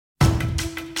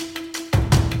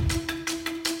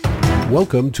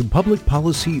Welcome to Public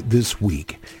Policy This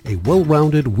Week, a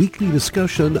well-rounded weekly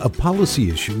discussion of policy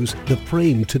issues that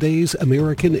frame today's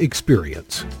American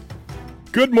experience.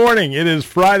 Good morning. It is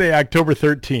Friday, October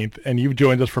 13th, and you've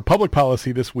joined us for Public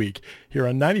Policy This Week here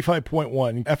on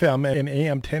 95.1 FM and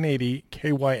AM 1080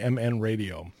 KYMN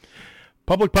Radio.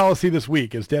 Public Policy This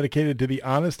Week is dedicated to the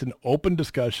honest and open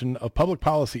discussion of public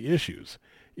policy issues.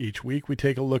 Each week, we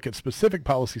take a look at specific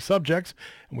policy subjects,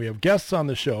 and we have guests on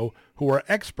the show who are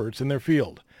experts in their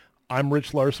field. I'm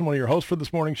Rich Larson, one of your hosts for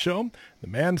this morning's show. The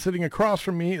man sitting across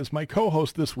from me is my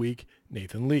co-host this week,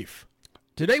 Nathan Leaf.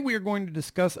 Today, we are going to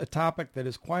discuss a topic that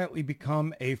has quietly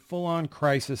become a full-on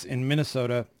crisis in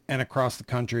Minnesota and across the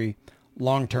country,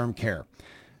 long-term care.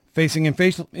 Facing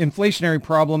inflationary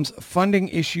problems, funding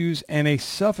issues, and a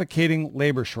suffocating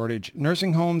labor shortage,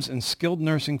 nursing homes and skilled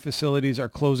nursing facilities are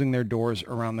closing their doors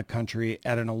around the country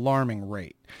at an alarming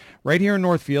rate. Right here in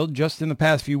Northfield, just in the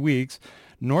past few weeks,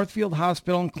 Northfield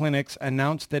Hospital and Clinics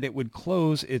announced that it would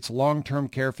close its long-term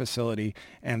care facility,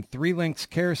 and Three Links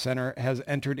Care Center has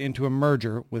entered into a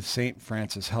merger with St.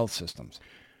 Francis Health Systems.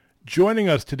 Joining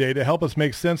us today to help us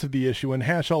make sense of the issue and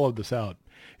hash all of this out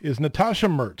is Natasha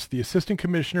Merz, the Assistant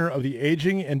Commissioner of the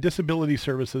Aging and Disability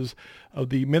Services of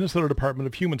the Minnesota Department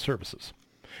of Human Services.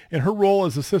 In her role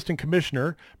as Assistant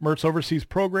Commissioner, Merz oversees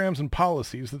programs and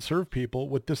policies that serve people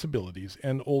with disabilities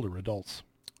and older adults.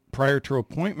 Prior to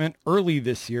appointment early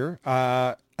this year,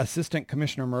 Assistant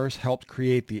Commissioner Merz helped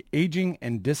create the Aging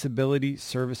and Disability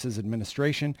Services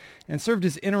Administration and served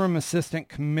as Interim Assistant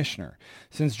Commissioner.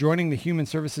 Since joining the Human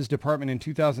Services Department in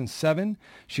 2007,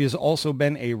 she has also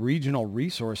been a Regional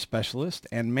Resource Specialist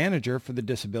and Manager for the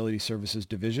Disability Services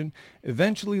Division,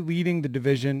 eventually leading the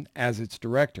division as its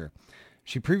Director.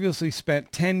 She previously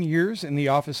spent 10 years in the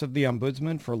Office of the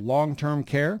Ombudsman for Long-Term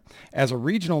Care as a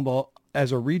regional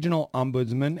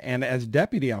ombudsman and as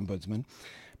deputy ombudsman,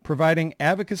 providing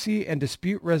advocacy and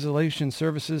dispute resolution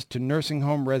services to nursing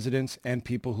home residents and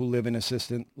people who live in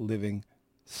assisted living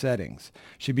settings.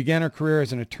 She began her career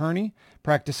as an attorney,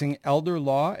 practicing elder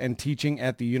law and teaching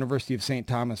at the University of St.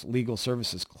 Thomas Legal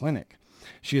Services Clinic.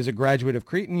 She is a graduate of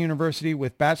Creighton University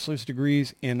with bachelor's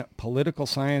degrees in political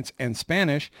science and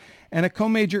Spanish and a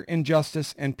co-major in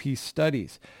justice and peace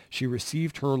studies. She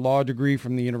received her law degree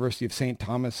from the University of St.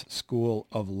 Thomas School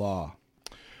of Law.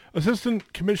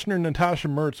 Assistant Commissioner Natasha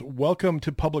Merz, welcome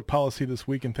to Public Policy This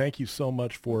Week, and thank you so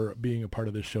much for being a part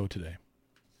of this show today.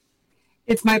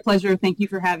 It's my pleasure. Thank you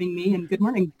for having me, and good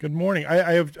morning. Good morning.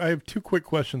 I have two quick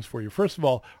questions for you. First of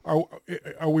all,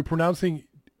 are we pronouncing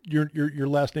your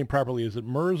last name properly? Is it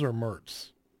Merz or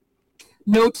Merz?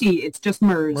 No T. It's just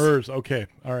Merz. Merz. Okay.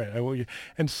 All right. I will.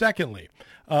 And secondly,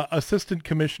 Assistant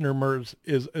Commissioner Merz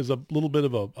is a little bit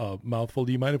of a mouthful.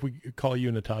 Do you mind if we call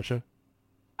you Natasha?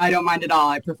 I don't mind at all.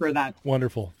 I prefer that.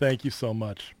 Wonderful. Thank you so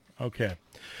much. Okay.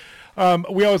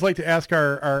 We always like to ask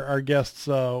our guests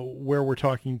where we're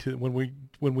talking to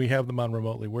when we have them on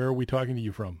remotely. Where are we talking to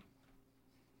you from?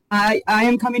 I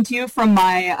am coming to you from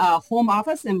my home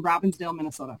office in Robbinsdale,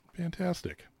 Minnesota.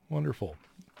 Fantastic. Wonderful.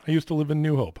 I used to live in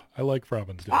New Hope. I like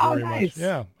Robbinsdale very nice. much.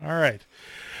 Yeah. All right.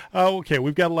 Okay.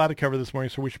 We've got a lot to cover this morning,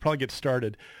 so we should probably get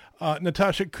started.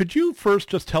 Natasha, could you first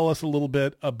just tell us a little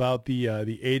bit about the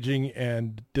Aging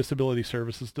and Disability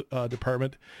Services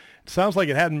Department? It sounds like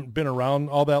it hadn't been around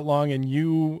all that long, and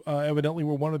you evidently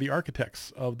were one of the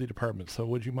architects of the department. So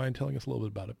would you mind telling us a little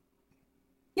bit about it?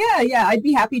 Yeah, I'd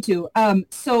be happy to.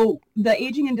 So the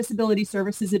Aging and Disability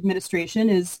Services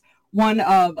Administration is one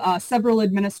of several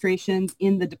administrations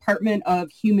in the Department of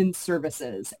Human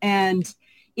Services. And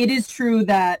it is true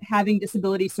that having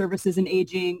disability services and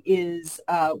aging is,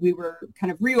 we were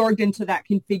kind of reorged into that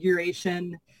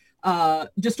configuration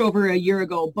just over a year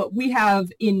ago. But we have,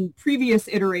 in previous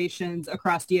iterations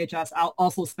across DHS,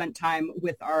 also spent time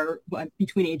with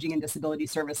between aging and disability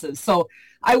services. So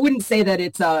I wouldn't say that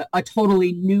it's a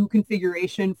totally new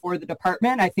configuration for the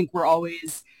department. I think we're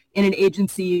always, in an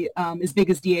agency as big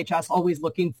as DHS, always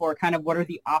looking for kind of what are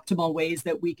the optimal ways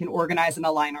that we can organize and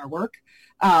align our work.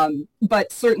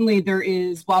 But certainly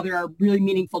while there are really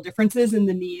meaningful differences in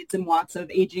the needs and wants of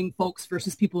aging folks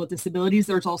versus people with disabilities,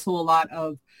 there's also a lot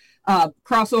of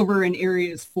crossover in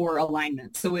areas for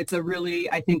alignment. So it's a really,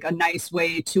 I think, a nice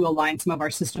way to align some of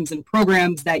our systems and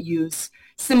programs that use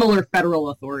similar federal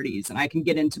authorities. And I can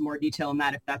get into more detail on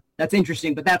that if that's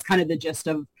interesting, but that's kind of the gist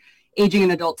of Aging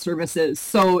and Adult Services.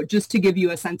 So just to give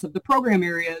you a sense of the program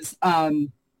areas,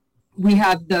 we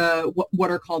have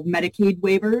what are called Medicaid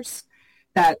waivers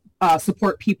that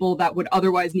support people that would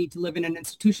otherwise need to live in an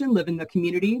institution, live in the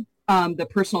community. The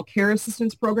Personal Care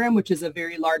Assistance Program, which is a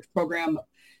very large program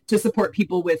to support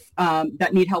people with that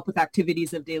need help with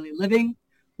activities of daily living.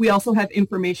 We also have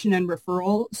information and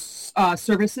referral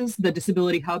services, the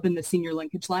Disability Hub and the Senior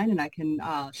Linkage Line, and I can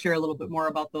share a little bit more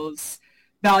about those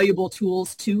valuable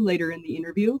tools too later in the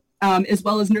interview, as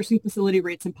well as nursing facility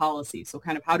rates and policy. So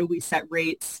kind of how do we set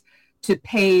rates to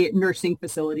pay nursing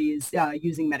facilities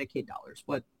using Medicaid dollars?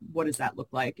 What does that look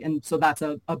like? And so that's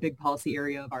a big policy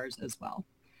area of ours as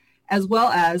well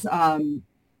as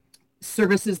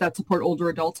services that support older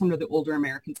adults under the Older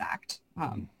Americans Act.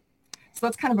 So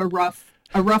that's kind of a rough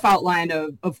outline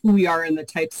of who we are and the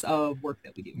types of work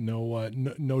that we do.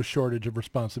 No shortage of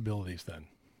responsibilities then.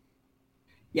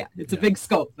 Yeah, it's a big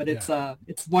scope, but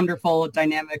it's wonderful,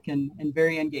 dynamic, and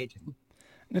very engaging.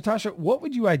 Natasha, what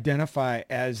would you identify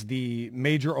as the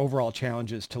major overall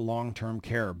challenges to long-term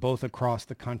care, both across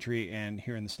the country and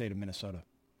here in the state of Minnesota?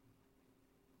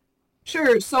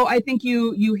 Sure. So I think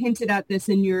you hinted at this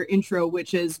in your intro,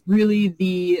 which is really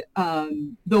the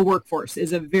workforce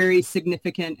is a very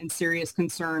significant and serious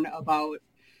concern about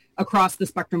across the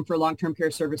spectrum for long-term care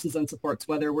services and supports,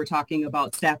 whether we're talking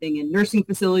about staffing in nursing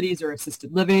facilities or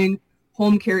assisted living,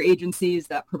 home care agencies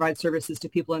that provide services to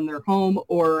people in their home,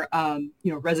 or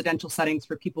residential settings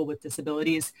for people with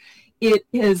disabilities. It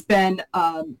has been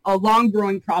a long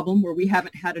growing problem where we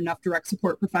haven't had enough direct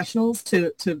support professionals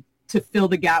to fill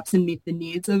the gaps and meet the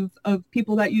needs of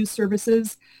people that use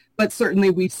services. But certainly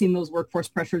we've seen those workforce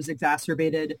pressures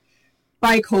exacerbated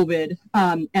by COVID.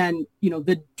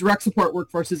 The direct support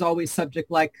workforce is always subject,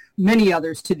 like many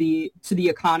others, to the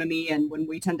economy. And when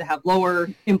we tend to have lower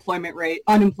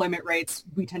unemployment rates,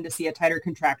 we tend to see a tighter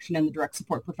contraction in the direct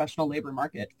support professional labor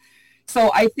market.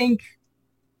 So I think,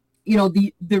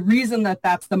 the reason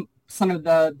that's some of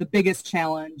the biggest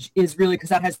challenge is really because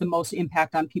that has the most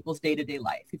impact on people's day-to-day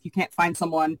life. If you can't find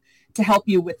someone to help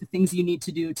you with the things you need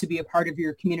to do to be a part of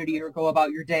your community or go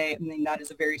about your day, I mean, that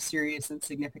is a very serious and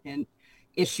significant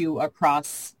issue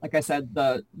across, like I said,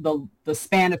 the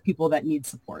span of people that need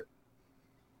support.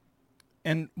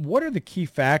 And what are the key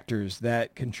factors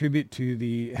that contribute to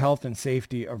the health and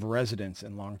safety of residents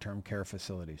in long-term care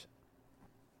facilities?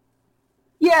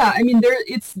 Yeah, I mean,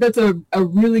 that's a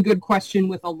really good question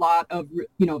with a lot of,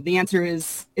 the answer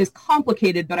is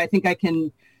complicated, but I think I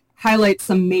can highlight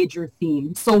some major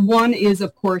themes. So one is,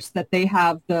 of course, that they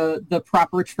have the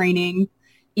proper training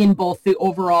in both the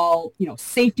overall,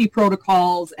 safety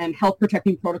protocols and health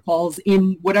protecting protocols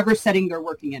in whatever setting they're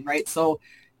working in, right? So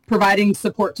providing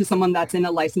support to someone that's in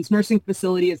a licensed nursing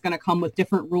facility is going to come with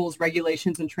different rules,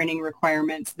 regulations, and training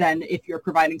requirements than if you're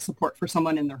providing support for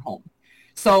someone in their home.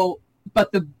 So,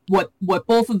 but what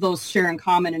both of those share in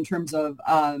common in terms of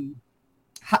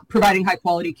providing high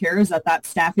quality care is that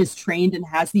staff is trained and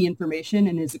has the information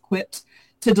and is equipped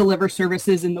to deliver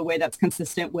services in the way that's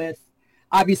consistent with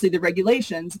obviously the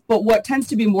regulations. But what tends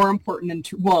to be more important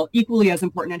and equally as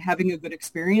important in having a good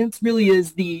experience really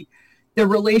is the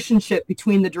relationship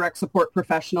between the direct support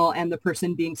professional and the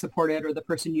person being supported or the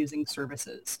person using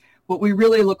services. What we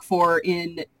really look for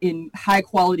in high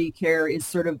quality care is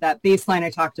sort of that baseline I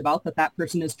talked about, that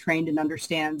person is trained and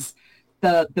understands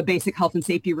the basic health and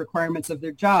safety requirements of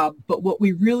their job. But what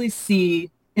we really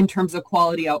see in terms of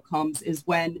quality outcomes is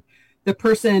when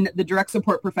the direct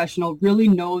support professional really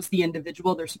knows the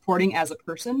individual they're supporting as a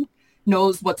person,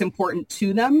 knows what's important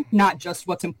to them, not just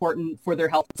what's important for their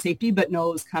health and safety, but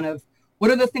knows kind of what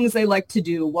are the things they like to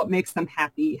do, what makes them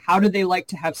happy, how do they like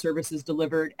to have services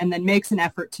delivered, and then makes an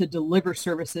effort to deliver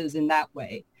services in that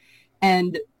way.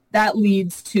 And that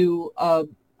leads to a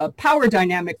power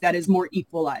dynamic that is more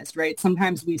equalized, right?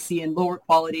 Sometimes we see in lower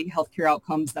quality healthcare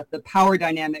outcomes that the power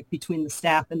dynamic between the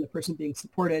staff and the person being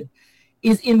supported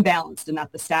is imbalanced and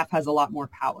that the staff has a lot more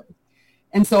power.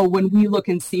 And so when we look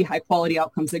and see high quality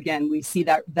outcomes, again, we see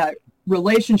that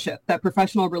relationship, that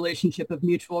professional relationship of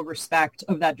mutual respect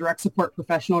of that direct support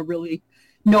professional really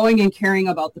knowing and caring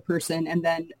about the person, and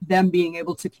then them being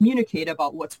able to communicate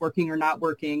about what's working or not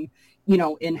working,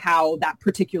 in how that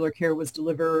particular care was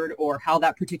delivered or how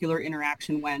that particular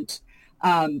interaction went.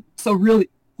 So really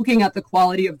looking at the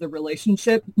quality of the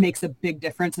relationship makes a big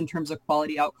difference in terms of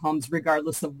quality outcomes,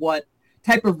 regardless of what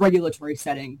type of regulatory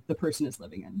setting the person is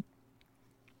living in.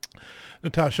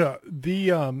 Natasha,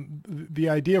 the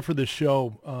idea for this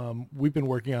show, we've been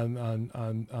working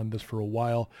on this for a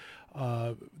while.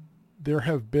 There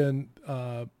have been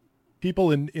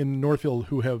people in Northfield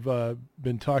who have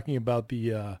been talking about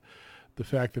the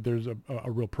fact that there's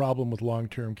a real problem with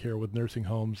long-term care with nursing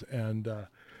homes, and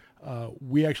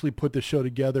we actually put the show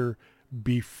together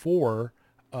before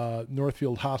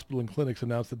Northfield Hospital and Clinics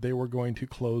announced that they were going to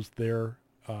close their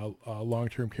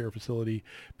long-term care facility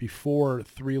before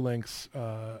Three Links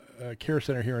Care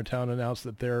Center here in town announced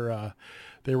that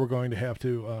they were going to have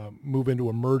to move into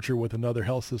a merger with another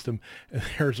health system. And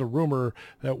there's a rumor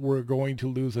that we're going to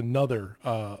lose another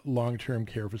long-term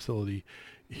care facility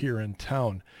here in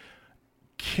town.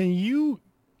 Can you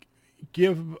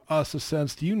give us a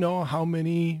sense, do you know how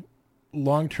many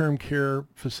long-term care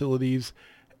facilities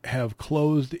have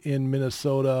closed in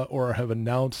Minnesota or have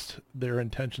announced their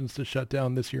intentions to shut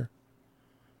down this year?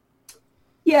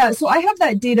 Yeah, so I have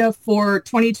that data for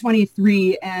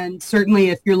 2023, and certainly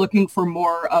if you're looking for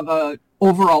more of a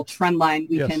overall trend line,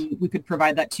 we could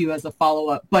provide that to you as a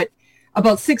follow-up. But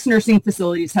about 6 nursing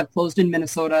facilities have closed in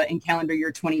Minnesota in calendar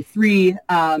year 23,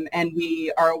 and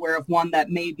we are aware of one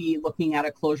that may be looking at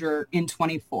a closure in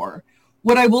 24.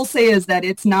 What I will say is that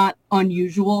it's not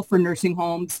unusual for nursing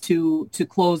homes to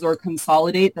close or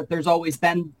consolidate, that there's always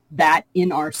been that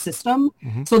in our system.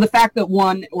 Mm-hmm. So the fact that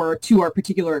 1 or 2 are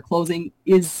particular closing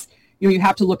is, you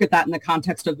have to look at that in the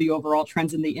context of the overall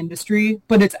trends in the industry.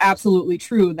 But it's absolutely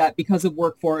true that because of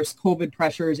workforce, COVID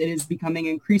pressures, it is becoming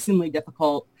increasingly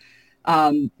difficult.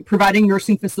 Providing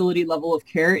nursing facility level of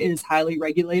care is highly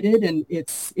regulated, and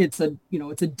it's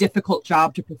a difficult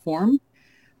job to perform.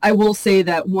 I will say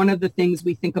that one of the things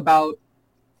we think about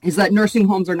is that nursing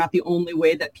homes are not the only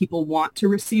way that people want to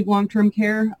receive long-term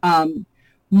care.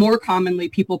 More commonly,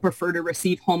 people prefer to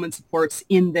receive home and supports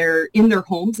in their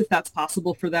homes, if that's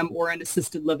possible for them, or in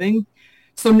assisted living.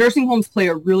 So nursing homes play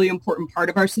a really important part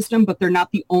of our system, but they're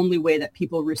not the only way that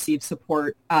people receive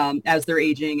support as they're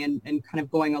aging and kind of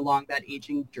going along that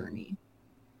aging journey.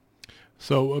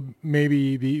 So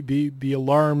maybe the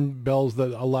alarm bells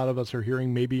that a lot of us are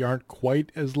hearing maybe aren't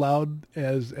quite as loud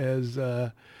as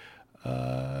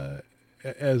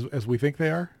we think they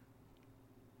are.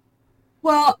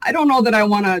 Well, I don't know that I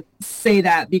want to say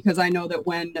that, because I know that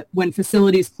when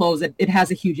facilities close, it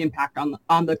has a huge impact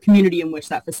on the community in which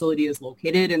that facility is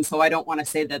located, and so I don't want to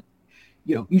say that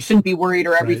you shouldn't be worried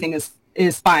or everything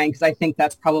is fine, because I think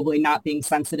that's probably not being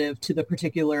sensitive to the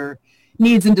particular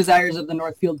needs and desires of the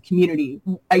Northfield community.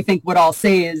 I think what I'll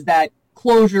say is that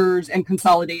closures and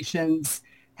consolidations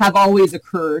have always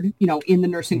occurred, in the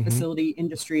nursing mm-hmm. facility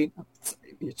industry. Sorry,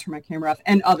 I'm going to turn my camera off,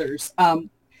 and others.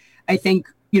 I think,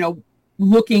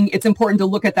 it's important to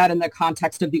look at that in the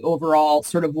context of the overall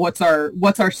sort of what's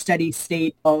our steady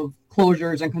state of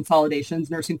closures and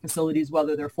consolidations. Nursing facilities,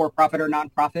 whether they're for-profit or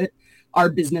nonprofit, are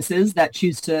businesses that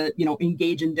choose to,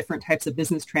 engage in different types of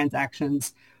business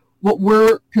transactions. What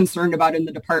we're concerned about in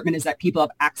the department is that people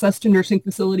have access to nursing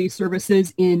facility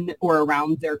services in or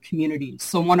around their communities.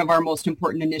 So one of our most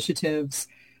important initiatives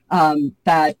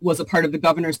that was a part of the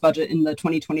governor's budget in the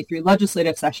 2023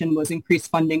 legislative session was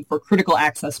increased funding for critical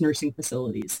access nursing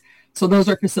facilities. So those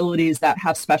are facilities that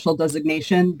have special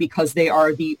designation because they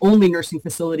are the only nursing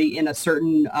facility in a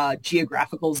certain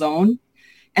geographical zone.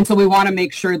 And so we want to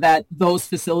make sure that those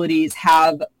facilities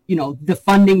have, the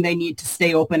funding they need to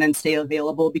stay open and stay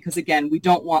available, because, again, we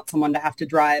don't want someone to have to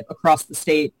drive across the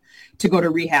state to go to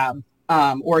rehab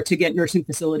or to get nursing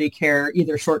facility care,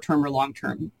 either short-term or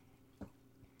long-term.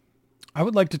 I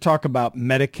would like to talk about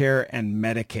Medicare and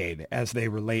Medicaid as they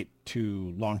relate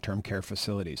to long-term care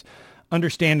facilities.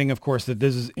 Understanding, of course, that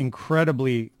this is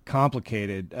incredibly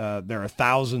complicated. There are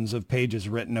thousands of pages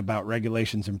written about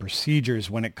regulations and procedures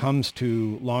when it comes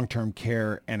to long-term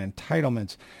care and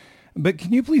entitlements. But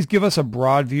can you please give us a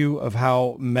broad view of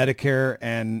how Medicare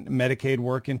and Medicaid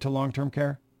work into long-term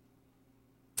care?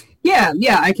 Yeah,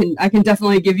 I can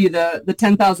definitely give you the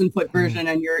 10,000-foot version,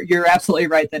 and you're absolutely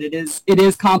right that it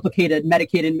is complicated.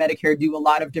 Medicaid and Medicare do a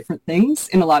lot of different things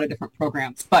in a lot of different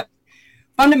programs, but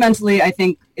fundamentally, I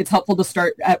think it's helpful to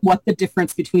start at what the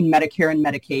difference between Medicare and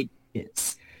Medicaid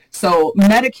is. So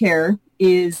Medicare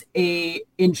is a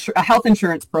health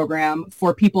insurance program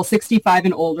for people 65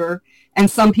 and older, and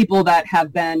some people that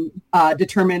have been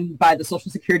determined by the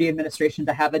Social Security Administration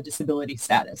to have a disability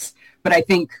status. But I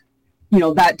think,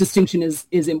 that distinction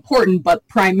is important, but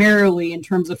primarily in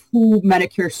terms of who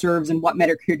Medicare serves and what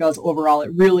Medicare does overall,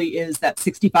 it really is that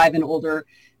 65 and older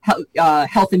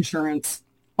health insurance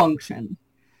function.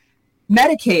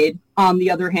 Medicaid, on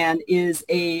the other hand, is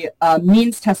a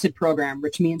means-tested program,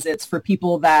 which means it's for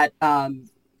people that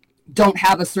don't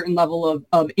have a certain level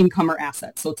of income or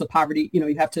assets. So it's a poverty,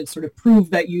 you have to sort of prove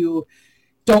that you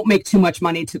don't make too much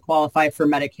money to qualify for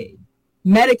Medicaid.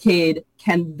 Medicaid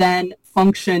can then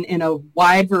function in a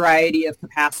wide variety of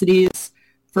capacities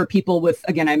for people with,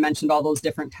 again, I mentioned all those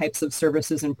different types of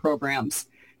services and programs.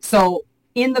 So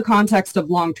in the context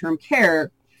of long-term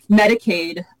care,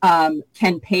 Medicaid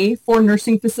can pay for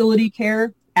nursing facility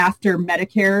care after the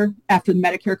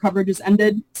Medicare coverage is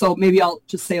ended. So maybe I'll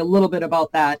just say a little bit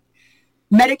about that.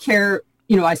 Medicare,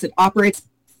 I said operates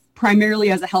primarily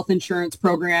as a health insurance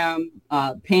program,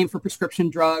 paying for prescription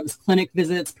drugs, clinic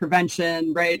visits,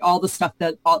 prevention, right? All the stuff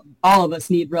that all of us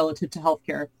need relative to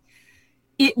healthcare.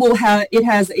 It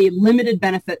has a limited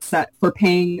benefit set for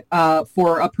paying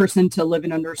for a person to live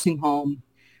in a nursing home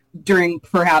during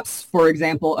perhaps, for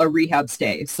example, a rehab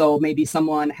stay. So maybe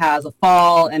someone has a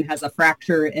fall and has a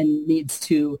fracture and needs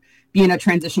to be in a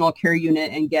transitional care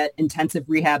unit and get intensive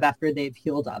rehab after they've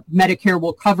healed up. Medicare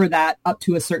will cover that up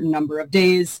to a certain number of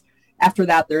days. After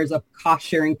that, there is a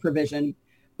cost-sharing provision.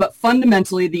 But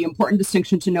fundamentally, the important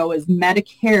distinction to know is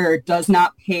Medicare does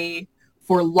not pay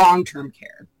for long-term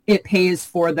care. It pays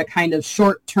for the kind of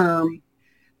short-term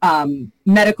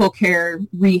medical care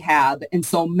rehab. And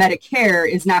so Medicare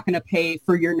is not going to pay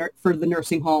for the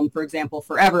nursing home, for example,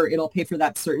 forever. It'll pay for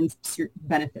that certain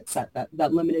benefit set,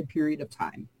 that limited period of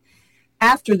time.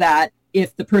 After that,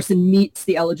 if the person meets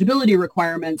the eligibility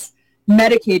requirements,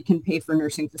 Medicaid can pay for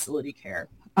nursing facility care.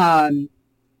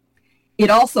 It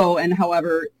also, and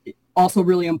however, also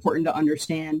really important to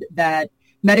understand that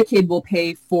Medicaid will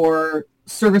pay for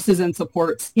services and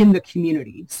supports in the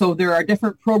community. So there are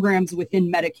different programs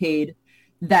within Medicaid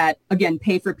that, again,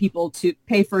 pay for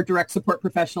direct support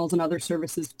professionals and other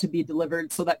services to be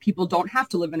delivered so that people don't have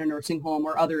to live in a nursing home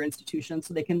or other institutions,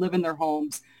 so they can live in their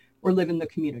homes or live in the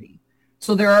community.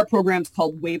 So there are programs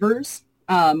called waivers,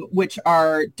 which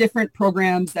are different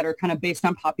programs that are kind of based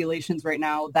on populations right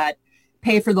now that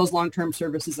pay for those long-term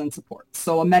services and supports.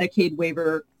 So a Medicaid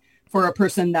waiver for a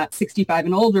person that's 65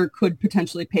 and older could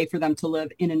potentially pay for them to live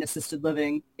in an assisted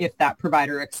living if that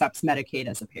provider accepts Medicaid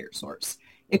as a payer source.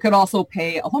 It could also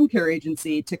pay a home care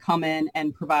agency to come in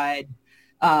and provide,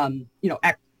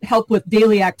 help with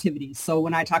daily activities. So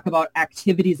when I talk about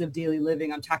activities of daily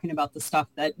living, I'm talking about the stuff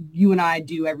that you and I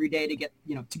do every day to get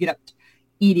up,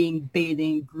 eating,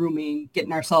 bathing, grooming,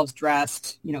 getting ourselves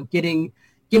dressed, getting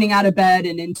out of bed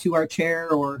and into our chair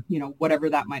or, whatever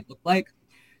that might look like.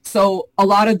 So a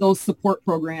lot of those support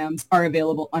programs are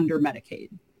available under Medicaid.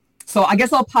 So I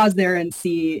guess I'll pause there and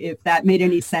see if that made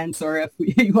any sense, or if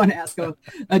you want to ask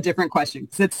a different question.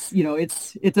 Because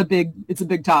it's a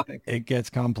big topic. It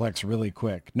gets complex really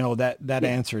quick. No, that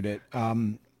answered it.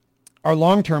 Our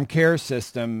long-term care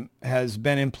system has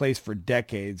been in place for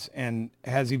decades and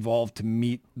has evolved to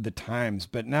meet the times.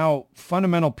 But now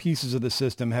fundamental pieces of the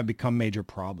system have become major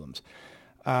problems.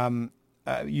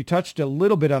 You touched a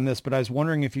little bit on this, but I was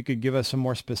wondering if you could give us some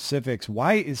more specifics.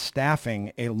 Why is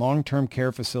staffing a long-term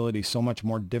care facility so much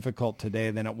more difficult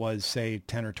today than it was, say,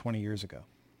 10 or 20 years ago?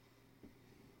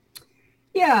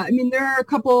 Yeah, there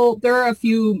are a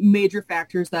few major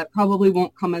factors that probably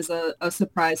won't come as a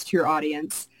surprise to your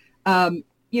audience.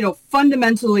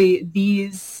 Fundamentally,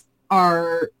 these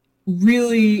are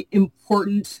really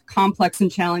important, complex, and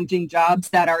challenging jobs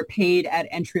that are paid at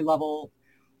entry-level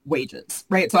wages,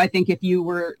 right? So I think if you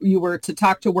were to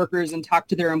talk to workers and talk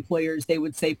to their employers, they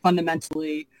would say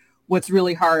fundamentally what's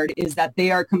really hard is that they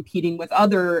are competing with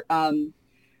other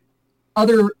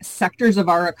sectors of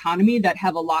our economy that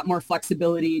have a lot more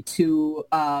flexibility to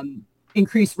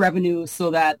increase revenue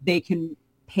so that they can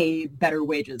pay better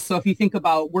wages. So if you think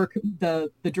about work,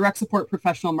 the direct support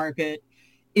professional market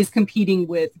is competing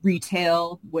with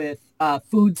retail, with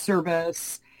food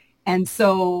service, and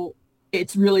so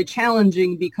it's really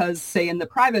challenging because, say, in the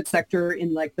private sector,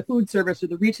 in like the food service or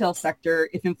the retail sector,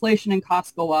 if inflation and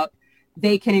costs go up,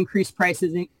 they can increase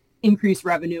prices, increase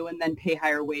revenue, and then pay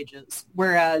higher wages.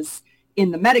 Whereas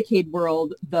in the Medicaid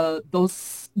world,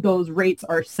 those rates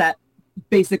are set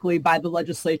basically by the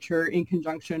legislature in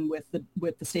conjunction with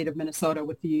the state of Minnesota,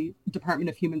 with the Department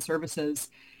of Human Services.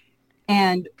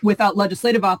 And without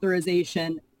legislative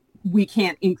authorization, we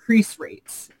can't increase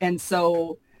rates. And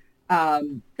so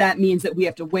that means that we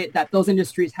have to wait, that those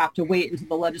industries have to wait until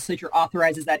the legislature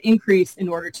authorizes that increase in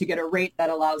order to get a rate that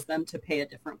allows them to pay a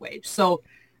different wage. So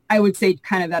I would say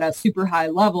kind of at a super high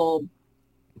level,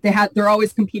 they're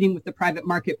always competing with the private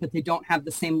market, but they don't have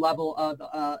the same level of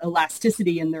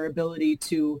elasticity in their ability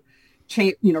to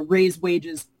raise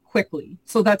wages quickly.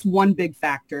 So that's one big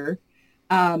factor.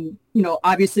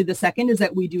 Obviously the second is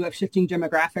that we do have shifting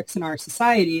demographics in our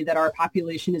society, that our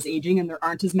population is aging and there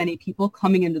aren't as many people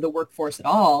coming into the workforce at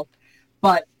all,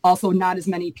 but also not as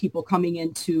many people coming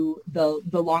into the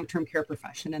long-term care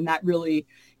profession. And that really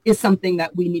is something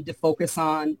that we need to focus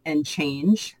on and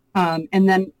change. And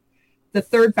then the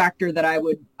third factor that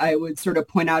I would sort of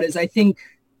point out is I think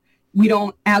we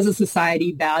don't, as a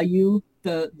society, value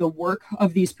the work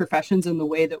of these professions in the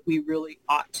way that we really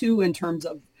ought to, in terms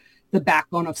of the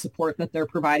backbone of support that they're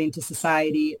providing to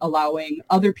society, allowing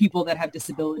other people that have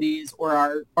disabilities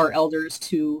or our elders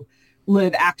to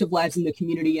live active lives in the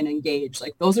community and engage.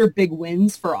 Like, those are big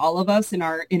wins for all of us in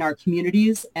our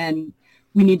communities. And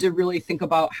we need to really think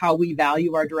about how we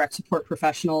value our direct support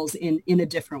professionals in a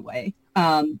different way,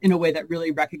 in a way that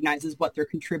really recognizes what they're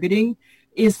contributing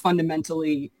is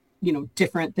fundamentally,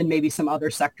 different than maybe some other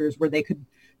sectors where they could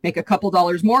make a couple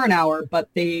dollars more an hour, but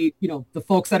they, the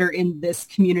folks that are in this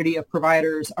community of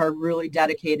providers are really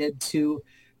dedicated to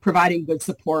providing good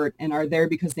support and are there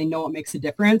because they know it makes a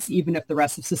difference, even if the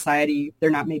rest of society, they're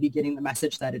not maybe getting the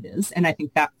message that it is. And I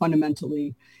think that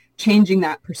fundamentally changing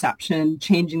that perception,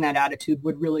 changing that attitude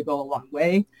would really go a long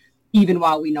way, even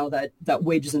while we know that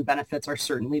wages and benefits are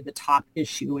certainly the top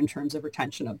issue in terms of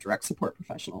retention of direct support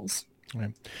professionals.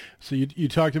 Right. So you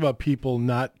talked about people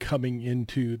not coming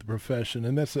into the profession,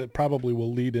 and that's probably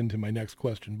will lead into my next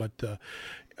question. But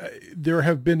there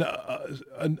have been a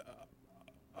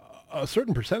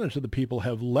certain percentage of the people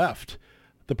have left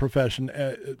the profession,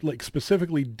 like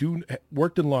specifically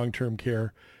worked in long-term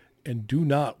care and do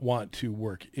not want to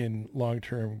work in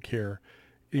long-term care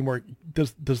anymore.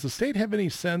 Does the state have any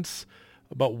sense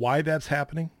about why that's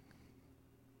happening?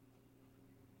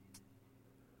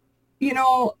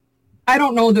 I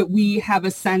don't know that we have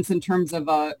a sense in terms of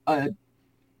a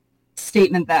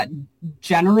statement that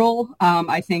general.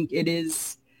 I think it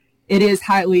is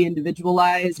highly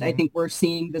individualized. Mm-hmm. I think we're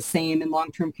seeing the same in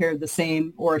long-term care, the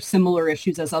same or similar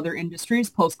issues as other industries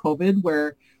post-COVID,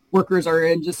 where workers are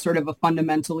in just sort of a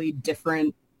fundamentally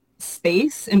different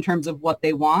space in terms of what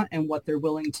they want and what they're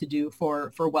willing to do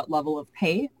for what level of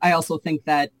pay. I also think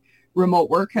that remote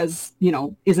work is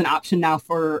an option now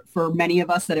for many of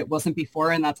us that it wasn't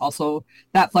before. And that's also,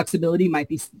 that flexibility might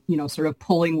be, sort of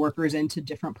pulling workers into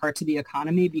different parts of the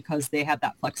economy because they have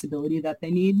that flexibility that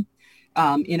they need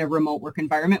in a remote work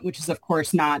environment, which is, of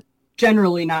course,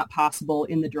 generally not possible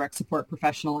in the direct support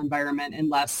professional environment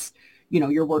unless,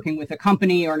 you're working with a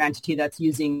company or an entity that's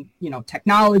using,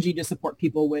 technology to support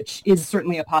people, which is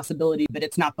certainly a possibility, but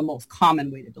it's not the most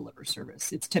common way to deliver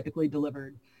service. It's typically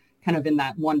delivered kind of in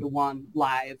that one-to-one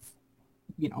live,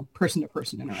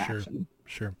 person-to-person interaction.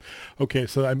 Sure. Okay.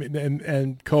 So, I mean,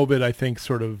 and COVID, I think,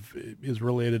 sort of is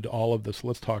related to all of this.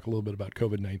 Let's talk a little bit about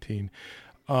COVID-19.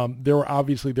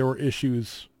 There were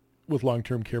issues with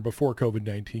long-term care before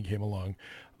COVID-19 came along.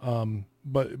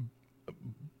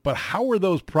 But how were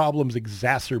those problems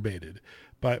exacerbated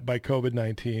by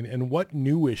COVID-19, and what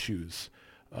new issues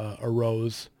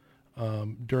arose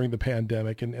during the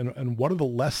pandemic, and what are the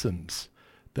lessons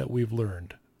that we've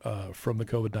learned from the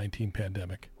COVID-19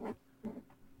 pandemic?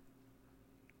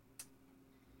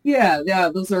 Yeah,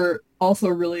 those are also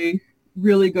really,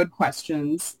 really good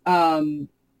questions. So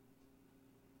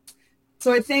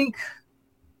I think,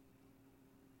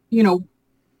 in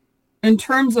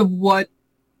terms of what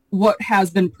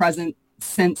has been present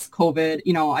since COVID,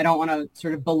 I don't want to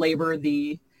sort of belabor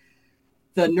the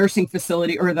nursing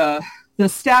facility or the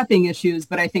staffing issues,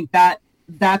 but I think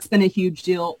that's been a huge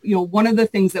deal. One of the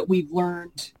things that we've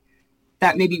learned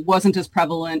that maybe wasn't as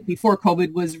prevalent before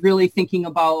COVID was really thinking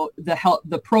about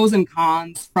the pros and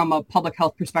cons from a public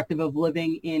health perspective of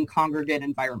living in congregate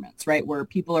environments, right? Where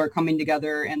people are coming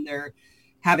together and they're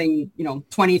having,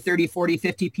 20, 30, 40,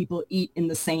 50 people eat in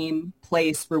the same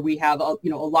place, where we have, a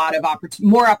lot of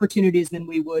more opportunities than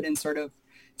we would in sort of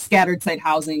scattered site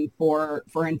housing for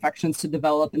infections to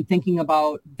develop, and thinking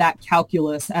about that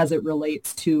calculus as it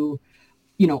relates to,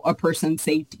 a person's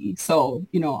safety. So,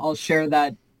 I'll share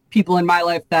that people in my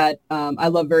life that I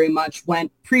love very much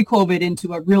went pre-COVID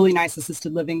into a really nice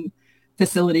assisted living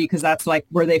facility because that's like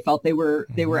where they felt they were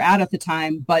at the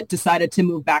time, but decided to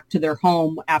move back to their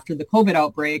home after the COVID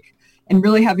outbreak, and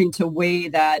really having to weigh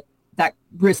that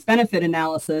risk benefit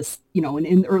analysis.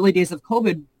 In the early days of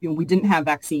COVID, we didn't have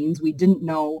vaccines. We didn't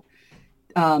know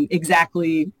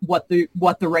exactly what the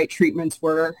right treatments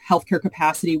were. Healthcare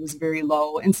capacity was very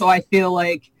low. And so I feel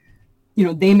like,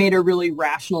 they made a really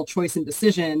rational choice and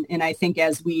decision. And I think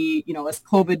as as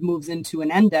COVID moves into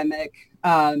an endemic,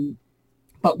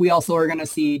 but we also are going to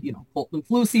see, cold and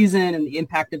flu season and the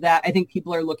impact of that. I think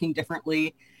people are looking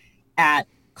differently at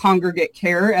congregate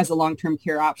care as a long-term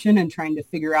care option and trying to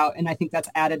figure out, and I think that's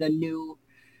added a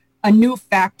new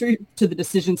factor to the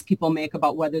decisions people make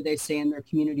about whether they stay in their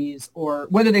communities or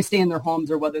whether they stay in their homes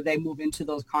or whether they move into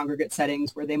those congregate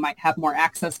settings where they might have more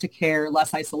access to care,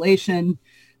 less isolation.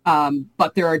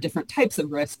 But there are different types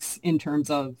of risks in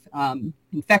terms of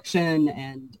infection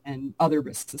and other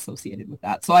risks associated with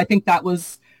that. So I think that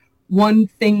was one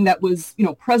thing that was,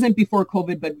 present before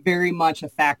COVID, but very much a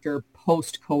factor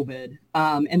post-COVID.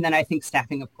 And then I think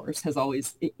staffing, of course, has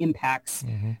always impacts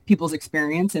people's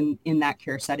experience in that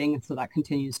care setting. And so that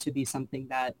continues to be something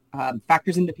that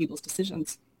factors into people's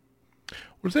decisions.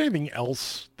 Was there anything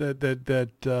else that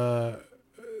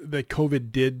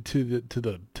COVID did to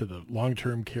the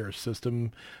long-term care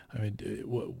system? I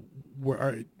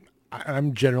mean,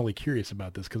 I'm generally curious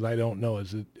about this because I don't know.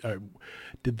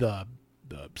 Did the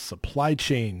supply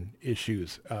chain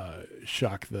issues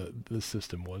shock the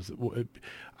system?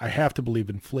 I have to believe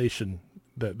inflation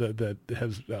that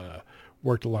has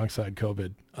worked alongside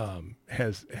COVID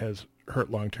has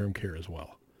hurt long-term care as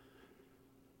well.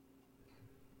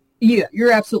 Yeah,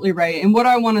 you're absolutely right. And what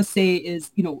I want to say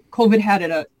is, COVID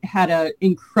had a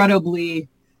incredibly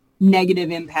negative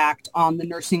impact on the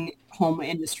nursing home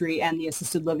industry and the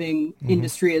assisted living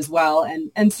industry as well.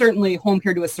 And certainly home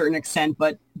care to a certain extent,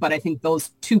 but I think those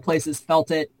two places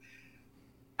felt it.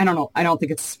 I don't know. I don't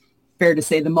think it's fair to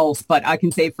say the most, but I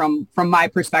can say from my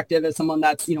perspective as someone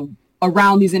that's,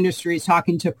 around these industries,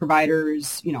 talking to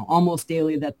providers, almost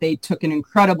daily, that they took an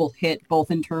incredible hit,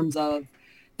 both in terms of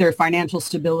their financial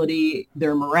stability,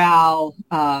 their morale.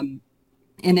 And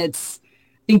it's,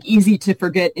 I think, easy to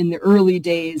forget in the early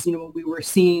days, when we were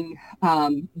seeing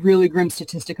really grim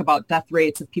statistic about death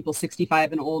rates of people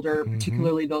 65 and older,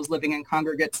 particularly those living in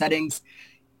congregate settings.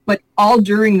 But all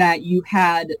during that, you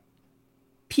had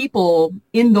people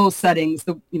in those settings,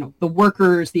 the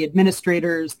workers, the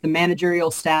administrators, the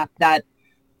managerial staff that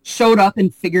showed up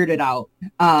and figured it out.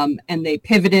 And they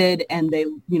pivoted and they,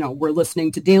 were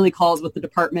listening to daily calls with the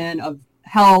Department of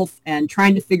Health and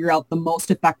trying to figure out the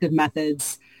most effective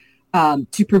methods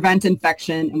to prevent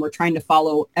infection. And we're trying to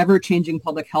follow ever-changing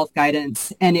public health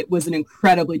guidance. And it was an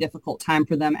incredibly difficult time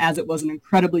for them, as it was an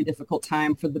incredibly difficult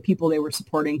time for the people they were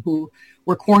supporting who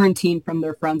were quarantined from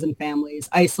their friends and families,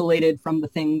 isolated from the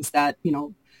things that,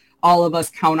 all of us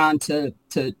count on to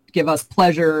give us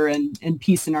pleasure and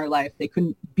peace in our life. They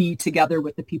couldn't be together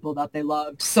with the people that they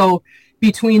loved. So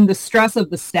between the stress of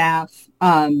the staff,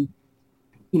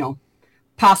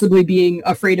 possibly being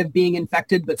afraid of being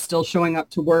infected, but still showing up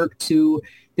to work, to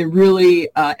the really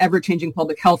ever-changing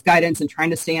public health guidance and trying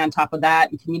to stay on top of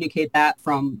that and communicate that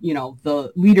from,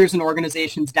 the leaders and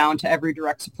organizations down to every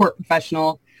direct support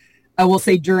professional. I will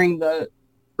say during the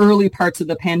early parts of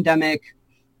the pandemic,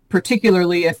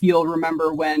 particularly if you'll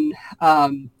remember when,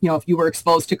 if you were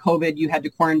exposed to COVID, you had to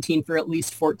quarantine for at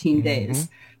least 14 days.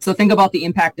 So think about the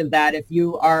impact of that. If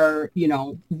you are,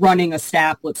 running a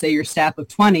staff, let's say your staff of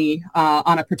 20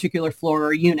 on a particular floor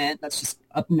or unit, that's just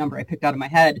a number I picked out of my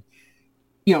head.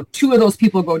 Two of those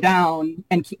people go down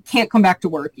and can't come back to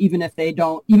work, even if they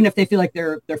feel like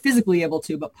they're physically able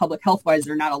to, but public health wise,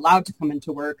 they're not allowed to come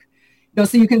into work.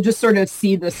 So you can just sort of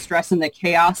see the stress and the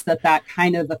chaos that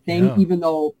kind of a thing, even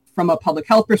though from a public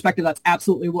health perspective, that's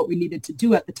absolutely what we needed to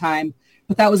do at the time.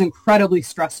 But that was incredibly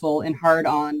stressful and hard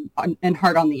on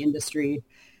the industry.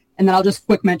 And then I'll just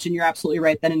quick mention, you're absolutely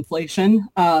right, that inflation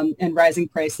and rising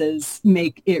prices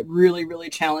make it really, really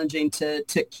challenging to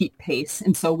keep pace.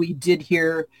 And so we did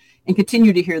hear and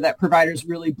continue to hear that providers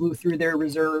really blew through their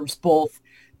reserves, both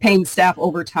paying staff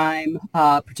overtime,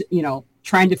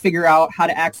 trying to figure out how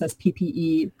to access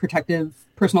PPE,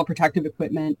 personal protective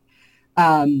equipment,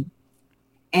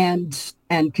 and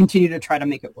continue to try to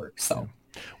make it work. So,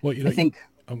 well, I think.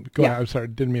 Go ahead. I'm sorry,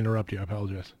 didn't mean to interrupt you. I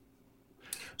apologize.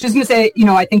 Just going to say,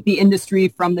 I think the industry,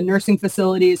 from the nursing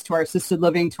facilities to our assisted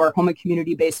living to our home and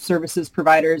community-based services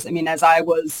providers. I mean, as I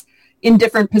was in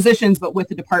different positions, but with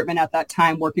the department at that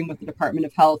time, working with the Department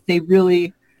of Health, they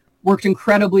really worked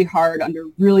incredibly hard under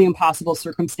really impossible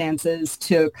circumstances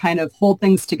to kind of hold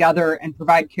things together and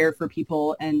provide care for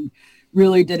people, and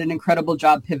really did an incredible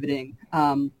job pivoting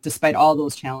despite all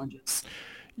those challenges.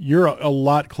 You're a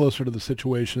lot closer to the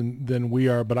situation than we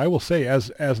are, but I will say, as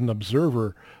an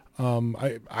observer,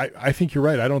 I think you're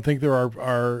right. I don't think there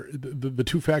are the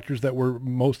two factors that were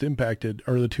most impacted,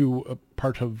 or the two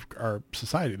parts of our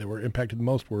society that were impacted the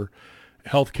most, were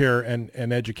healthcare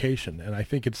and education. And I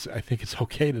think it's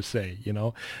okay to say,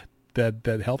 that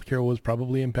healthcare was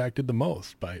probably impacted the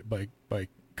most by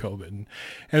COVID,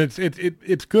 and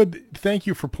it's good. Thank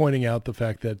you for pointing out the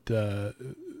fact that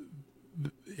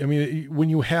when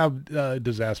you have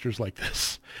disasters like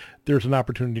this, there's an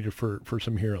opportunity for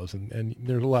some heroes, and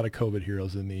there's a lot of COVID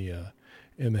heroes in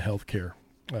the healthcare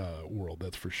world.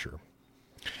 That's for sure.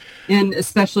 And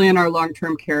especially in our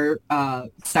long-term care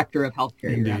sector of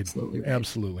healthcare, Indeed. You're absolutely right.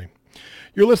 Absolutely.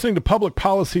 You're listening to Public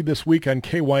Policy This Week on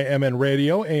KYMN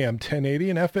Radio, AM 1080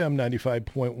 and FM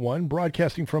 95.1,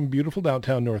 broadcasting from beautiful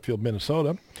downtown Northfield,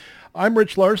 Minnesota. I'm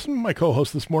Rich Larson. My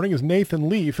co-host this morning is Nathan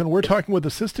Leaf, and we're talking with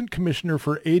Assistant Commissioner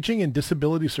for Aging and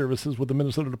Disability Services with the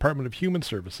Minnesota Department of Human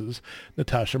Services,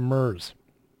 Natasha Merz.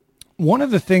 One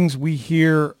of the things we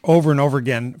hear over and over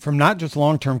again from not just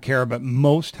long-term care, but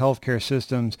most healthcare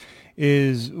systems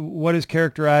is what is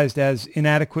characterized as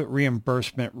inadequate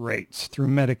reimbursement rates through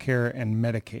Medicare and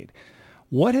Medicaid.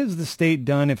 What has the state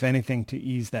done, if anything, to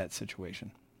ease that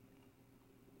situation?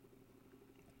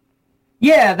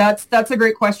 Yeah, that's a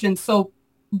great question. So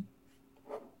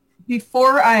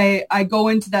before I go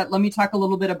into that, let me talk a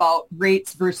little bit about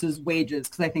rates versus wages,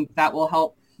 because I think that will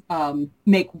help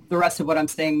make the rest of what I'm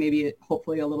saying maybe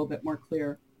hopefully a little bit more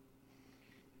clear.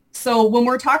 So when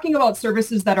we're talking about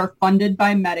services that are funded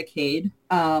by Medicaid,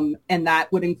 and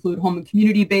that would include home and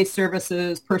community-based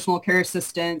services, personal care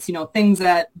assistance, things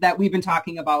that we've been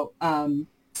talking about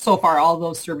so far, all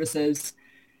those services,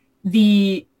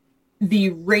 the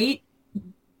rate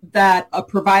that a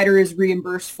provider is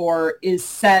reimbursed for is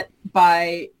set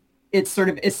by, it's sort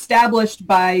of established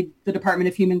by the Department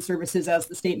of Human Services as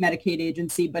the state Medicaid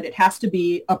agency, but it has to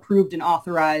be approved and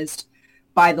authorized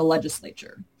by the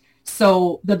legislature.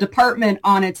 So the department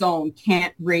on its own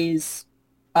can't raise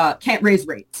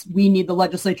rates. We need the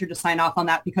legislature to sign off on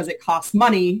that because it costs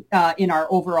money in our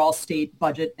overall state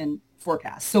budget and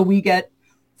forecast. So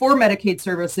for Medicaid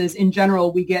services in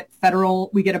general, we get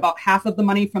about half of the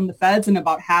money from the feds and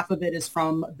about half of it is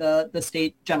from the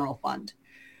state general fund.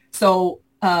 So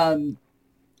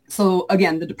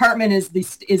again, the department is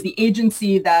the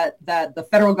agency that the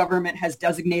federal government has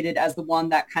designated as the one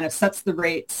that kind of sets the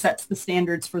rate, sets the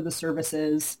standards for the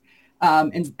services,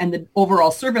 and the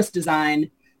overall service design.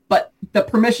 But the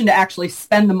permission to actually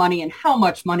spend the money and how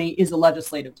much money is a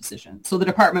legislative decision. So the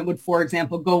department would, for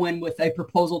example, go in with a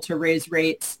proposal to raise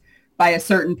rates by a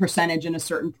certain percentage in a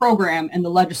certain program, and the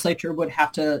legislature would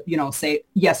have to, say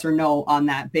yes or no on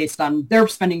that based on their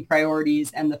spending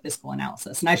priorities and the fiscal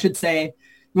analysis. And I should say,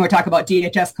 when we talk about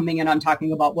DHS coming in, I'm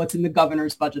talking about what's in the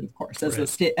governor's budget, of course.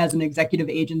 As an executive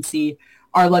agency,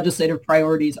 our legislative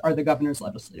priorities are the governor's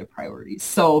legislative priorities.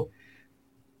 So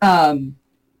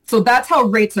that's how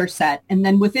rates are set. And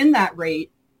then within that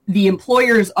rate, the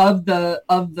employers of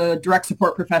the direct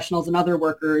support professionals and other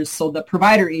workers, so the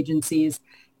provider agencies,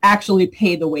 actually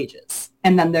pay the wages.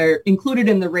 And then they're included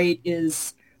in the rate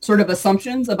is sort of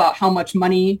assumptions about how much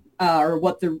money or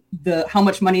what how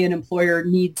much money an employer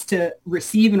needs to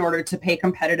receive in order to pay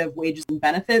competitive wages and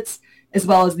benefits, as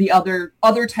well as the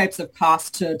other types of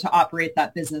costs to operate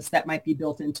that business that might be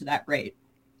built into that rate.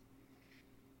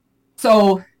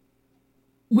 So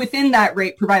within that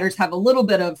rate, providers have a little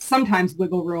bit of sometimes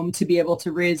wiggle room to be able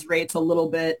to raise rates a little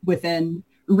bit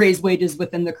raise wages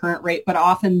within the current rate, but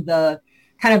often the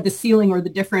ceiling or the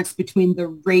difference between the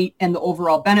rate and the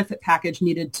overall benefit package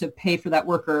needed to pay for that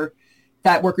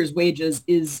worker's wages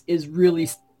is really,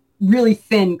 really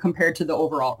thin compared to the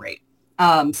overall rate.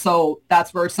 So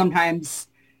that's where sometimes,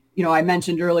 I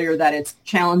mentioned earlier that it's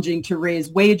challenging to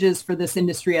raise wages for this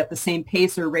industry at the same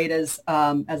pace or rate as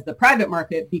the private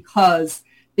market because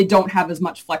they don't have as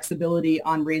much flexibility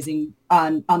on raising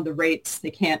on the rates. They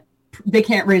can't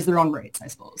raise their own rates, I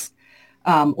suppose.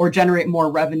 Or generate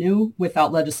more revenue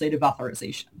without legislative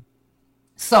authorization.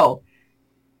 So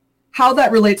how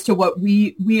that relates to what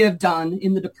we have done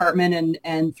in the department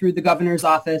and through the governor's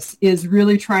office is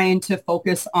really trying to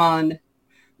focus on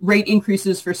rate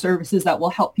increases for services that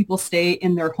will help people stay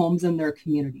in their homes and their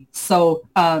communities. So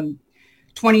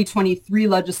 2023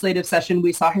 legislative session,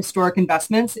 we saw historic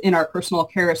investments in our personal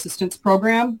care assistance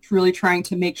program, really trying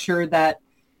to make sure that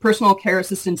personal care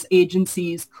assistance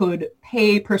agencies could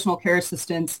pay personal care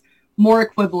assistants more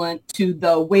equivalent to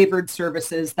the waivered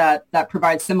services that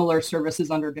provide similar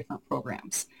services under different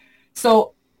programs.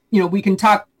 So, we can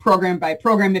talk program by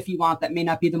program if you want. That may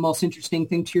not be the most interesting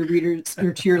thing to your readers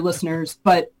or to your listeners,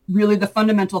 but really the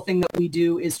fundamental thing that we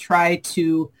do is try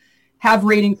to have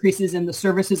rate increases in the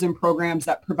services and programs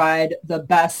that provide the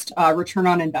best return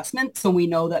on investment. So we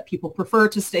know that people prefer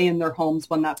to stay in their homes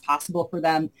when that's possible for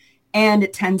them. And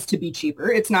it tends to be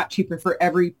cheaper. It's not cheaper for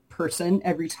every person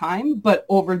every time, but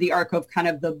over the arc of kind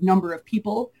of the number of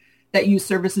people that use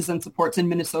services and supports in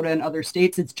Minnesota and other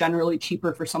states, it's generally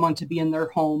cheaper for someone to be in their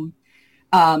home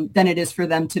than it is for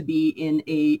them to be in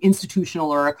a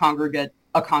institutional or a congregate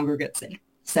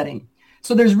setting.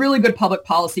 So there's really good public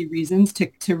policy reasons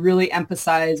to really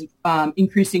emphasize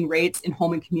increasing rates in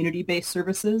home and community-based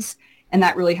services. And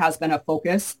that really has been a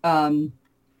focus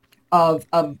of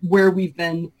where we've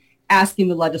been asking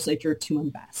the legislature to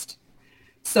invest.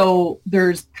 So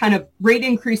there's kind of rate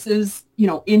increases,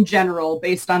 in general,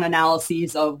 based on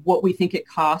analyses of what we think it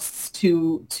costs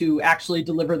to actually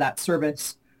deliver that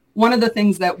service. One of the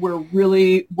things that we're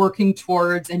really working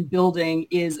towards and building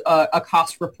is a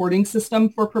cost reporting system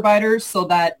for providers so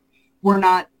that we're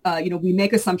not, we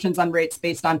make assumptions on rates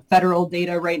based on federal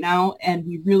data right now, and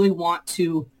we really want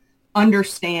to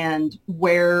understand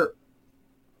where,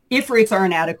 if rates are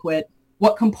inadequate,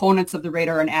 what components of the rate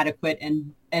are inadequate,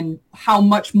 and how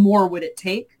much more would it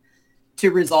take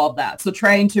to resolve that. So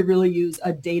trying to really use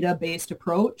a data-based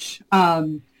approach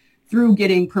through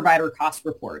getting provider cost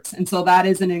reports. And so that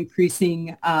is an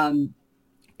increasing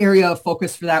area of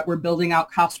focus for that. We're building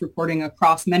out cost reporting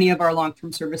across many of our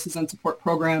long-term services and support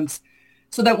programs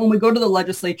so that when we go to the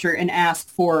legislature and ask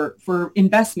for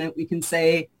investment, we can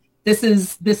say, this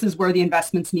is where the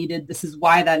investment's needed. This is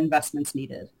why that investment's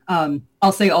needed.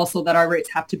 I'll say also that our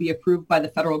rates have to be approved by the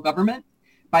federal government,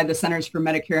 by the Centers for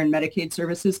Medicare and Medicaid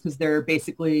Services, because they're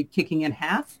basically kicking in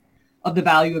half of the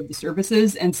value of the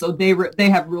services. And so they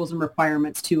have rules and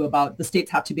requirements too about the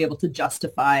states have to be able to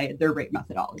justify their rate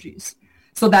methodologies.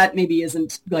 So that maybe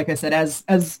isn't, like I said,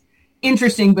 as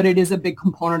interesting, but it is a big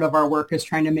component of our work, is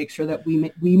trying to make sure that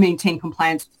we maintain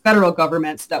compliance with federal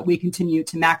government so that we continue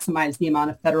to maximize the amount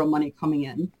of federal money coming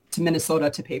in to Minnesota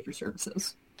to pay for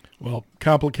services. Well,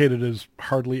 complicated is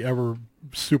hardly ever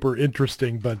super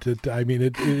interesting, but it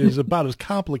is about as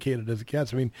complicated as it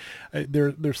gets. I mean,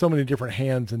 there's so many different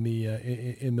hands in the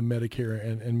Medicare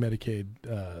and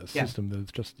Medicaid system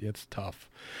that it's tough.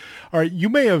 All right, you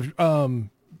may have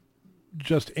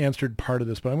just answered part of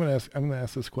this, but I'm going to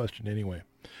ask this question anyway.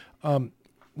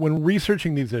 When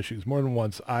researching these issues more than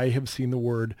once, I have seen the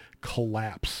word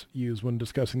collapse used when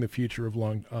discussing the future of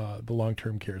the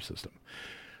long-term care system.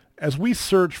 As we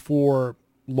search for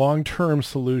long-term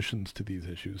solutions to these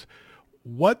issues,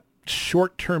 what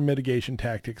short-term mitigation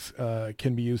tactics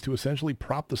can be used to essentially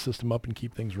prop the system up and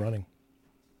keep things running?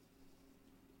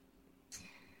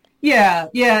 Yeah,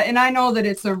 and I know that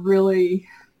it's a really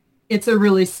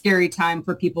scary time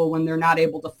for people when they're not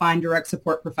able to find direct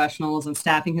support professionals, and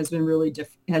staffing has been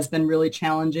really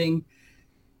challenging.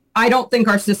 I don't think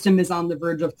our system is on the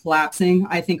verge of collapsing.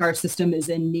 I think our system is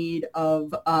in need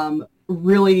of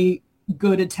really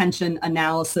good attention,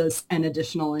 analysis, and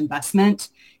additional investment,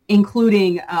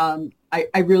 including,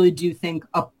 I really do think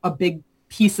a big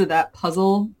piece of that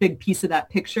puzzle, big piece of that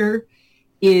picture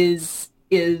is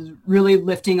really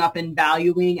lifting up and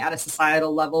valuing at a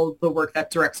societal level the work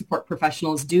that direct support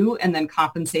professionals do, and then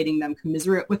compensating them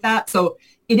commensurate with that. So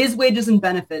it is wages and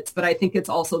benefits, but I think it's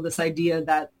also this idea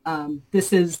that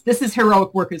this is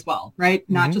heroic work as well, right?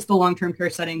 Mm-hmm. Not just the long-term care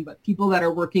setting, but people that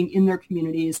are working in their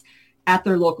communities at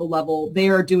their local level. They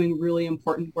are doing really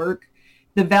important work.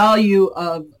 The value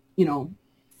of,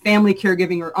 family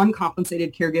caregiving or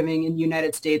uncompensated caregiving in the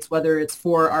United States, whether it's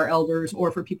for our elders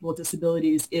or for people with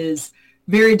disabilities, is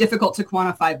very difficult to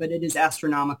quantify, but it is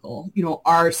astronomical.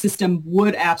 Our system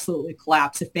would absolutely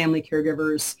collapse if family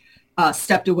caregivers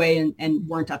stepped away and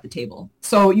weren't at the table.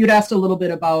 So you'd asked a little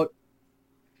bit about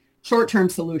short-term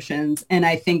solutions, and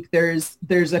I think there's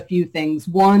a few things.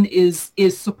 One is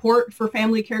support for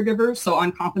family caregivers, so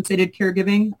uncompensated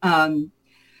caregiving.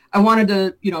 I wanted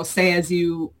to say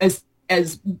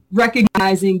as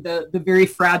recognizing the very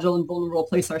fragile and vulnerable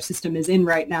place our system is in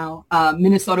right now,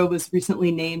 Minnesota was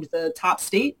recently named the top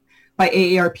state by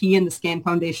AARP and the SCAN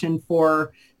Foundation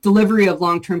for delivery of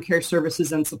long-term care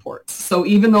services and supports. So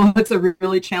even though it's a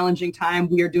really challenging time,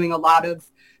 we are doing a lot of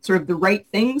sort of the right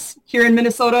things here in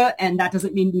Minnesota, and that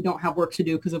doesn't mean we don't have work to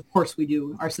do, because of course we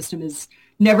do. Our system is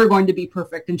never going to be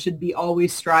perfect and should be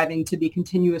always striving to be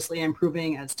continuously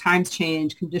improving as times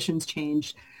change, conditions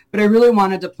change. But I really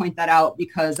wanted to point that out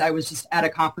because I was just at a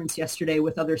conference yesterday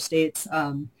with other states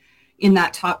in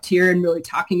that top tier, and really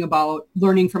talking about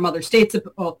learning from other states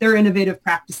about their innovative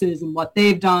practices and what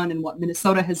they've done and what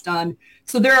Minnesota has done.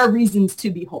 So there are reasons to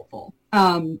be hopeful.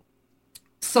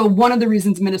 So one of the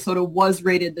reasons Minnesota was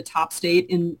rated the top state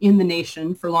in the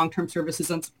nation for long-term services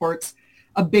and supports,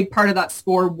 a big part of that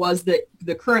score was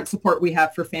the current support we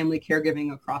have for family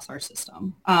caregiving across our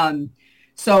system.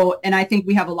 And I think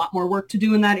we have a lot more work to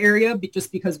do in that area.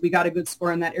 Just because we got a good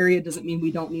score in that area doesn't mean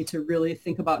we don't need to really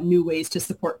think about new ways to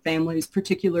support families,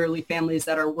 particularly families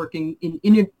that are working in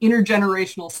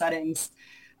intergenerational settings.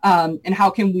 And how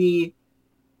can we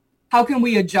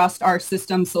adjust our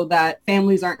system so that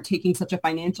families aren't taking such a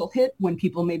financial hit when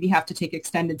people maybe have to take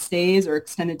extended stays or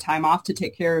extended time off to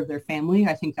take care of their family?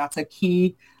 I think that's a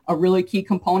really key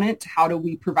component to how do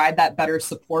we provide that better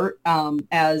support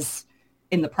as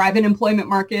in the private employment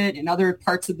market and other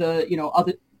parts of the,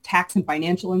 other tax and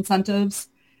financial incentives.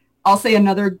 I'll say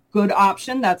another good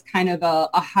option that's kind of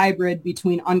a hybrid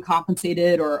between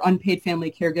uncompensated or unpaid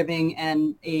family caregiving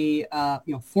and a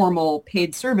formal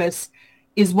paid service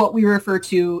is what we refer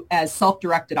to as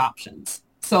self-directed options.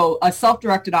 So a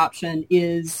self-directed option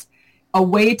is a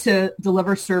way to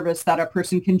deliver service that a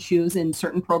person can choose in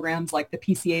certain programs like the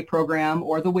PCA program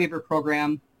or the waiver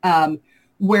program,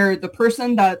 where the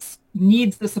person that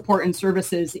needs the support and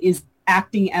services is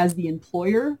acting as the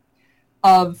employer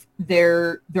of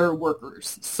their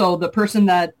workers. So the person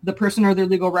or their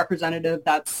legal representative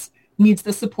that needs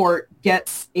the support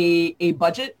gets a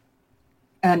budget,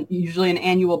 and usually an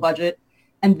annual budget,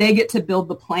 and they get to build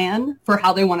the plan for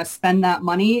how they want to spend that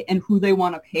money and who they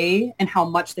want to pay and how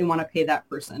much they want to pay that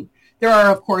person. There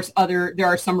are, of course,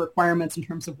 some requirements in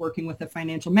terms of working with a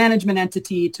financial management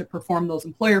entity to perform those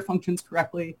employer functions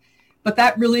correctly, but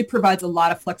that really provides a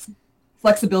lot of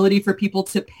flexibility for people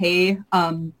to pay,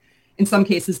 in some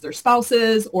cases, their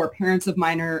spouses or parents of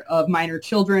minor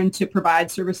children to provide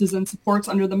services and supports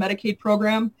under the Medicaid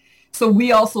program. So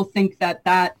we also think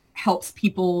that helps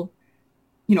people,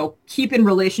 keep in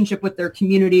relationship with their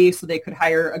community, so they could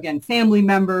hire, again, family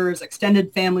members,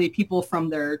 extended family, people from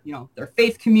their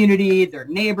faith community, their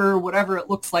neighbor, whatever it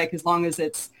looks like, as long as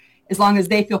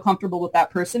they feel comfortable with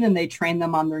that person and they train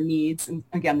them on their needs. And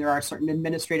again, there are certain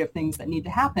administrative things that need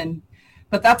to happen.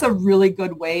 But that's a really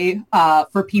good way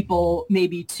for people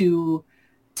maybe to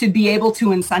be able to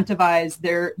incentivize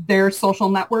their social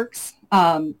networks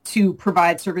to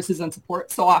provide services and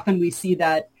support. So often we see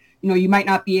that, you might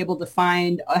not be able to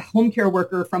find a home care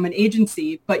worker from an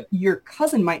agency, but your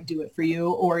cousin might do it for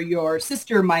you, or your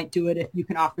sister might do it if you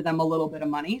can offer them a little bit of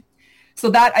money.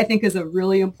 So that, I think, is a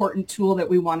really important tool that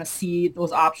we want to see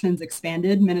those options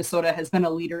expanded. Minnesota has been a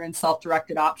leader in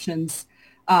self-directed options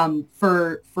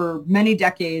for many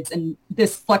decades, and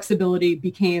this flexibility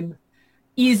became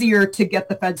easier to get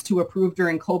the feds to approve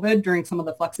during some of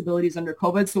the flexibilities under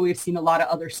COVID. So we've seen a lot of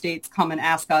other states come and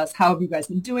ask us, how have you guys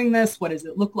been doing this? What does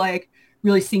it look like?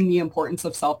 Really seeing the importance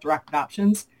of self-directed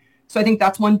options. So I think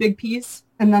that's one big piece.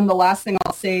 And then the last thing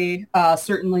I'll say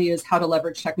certainly is how to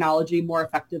leverage technology more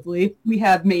effectively. We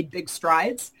have made big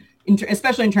strides,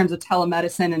 especially in terms of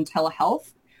telemedicine and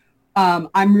telehealth.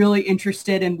 I'm really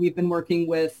interested, and we've been working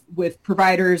with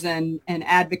providers and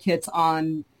advocates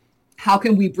on how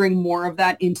can we bring more of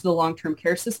that into the long-term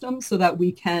care system so that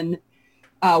we can,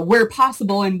 where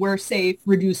possible and where safe,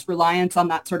 reduce reliance on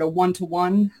that sort of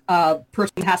one-to-one.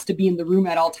 Person has to be in the room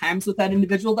at all times with that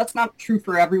individual. That's not true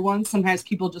for everyone. Sometimes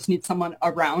people just need someone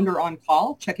around or on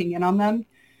call, checking in on them.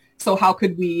 So how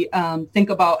could we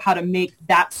think about how to make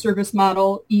that service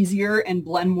model easier and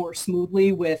blend more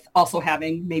smoothly with also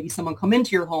having maybe someone come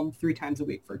into your home 3 times a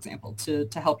week, for example, to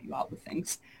help you out with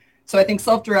things. So I think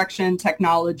self-direction,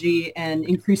 technology, and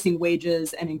increasing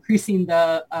wages and increasing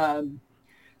the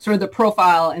sort of the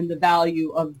profile and the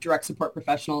value of direct support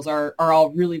professionals are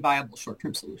all really viable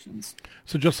short-term solutions.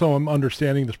 So just so I'm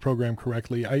understanding this program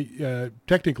correctly, I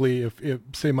technically, if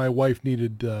say my wife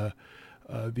needed the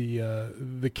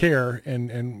care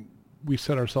and we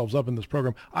set ourselves up in this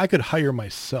program, I could hire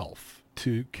myself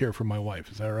to care for my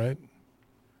wife. Is that right?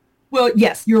 Well,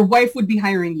 yes, your wife would be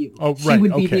hiring you. Oh, right. She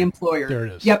would be the employer. There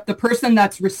it is. Yep. The person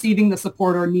that's receiving the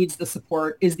support or needs the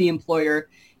support is the employer.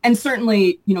 And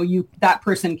certainly, that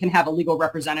person can have a legal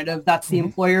representative. That's the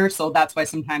employer. So that's why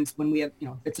sometimes when we have, if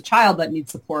it's a child that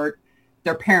needs support,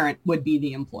 their parent would be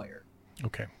the employer.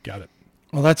 Okay. Got it.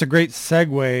 Well, that's a great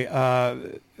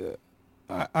segue.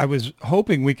 I was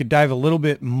hoping we could dive a little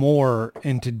bit more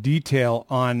into detail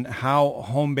on how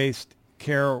home-based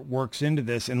care works into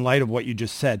this in light of what you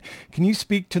just said. Can you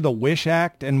speak to the WISH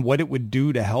Act and what it would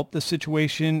do to help the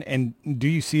situation? And do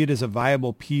you see it as a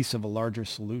viable piece of a larger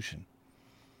solution?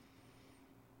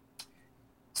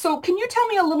 So can you tell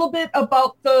me a little bit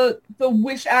about the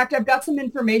WISH Act? I've got some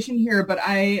information here, but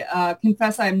I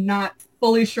confess I'm not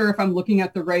fully sure if I'm looking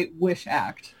at the right WISH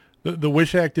Act. The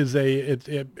WISH Act is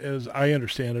as I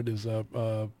understand it, is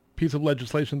a piece of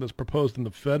legislation that's proposed in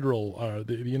the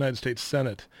the United States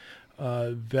Senate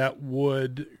that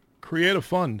would create a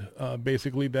fund,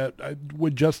 basically, that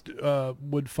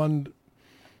would fund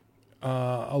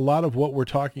a lot of what we're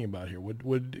talking about here.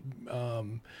 Would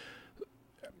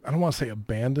I don't want to say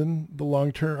abandon the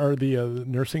long-term or the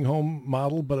nursing home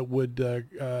model, but it would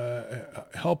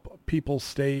help people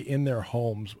stay in their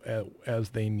homes as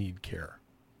they need care.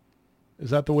 Is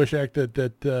that the WISH Act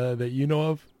that you know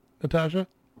of, Natasha?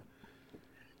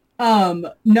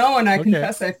 No, and I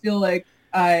confess I feel like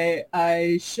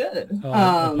I should.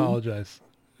 I apologize.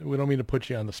 We don't mean to put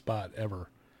you on the spot ever.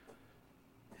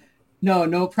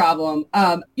 No problem.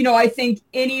 I think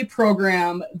any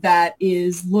program that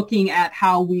is looking at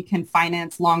how we can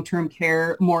finance long-term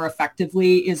care more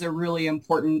effectively is a really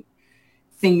important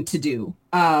thing to do.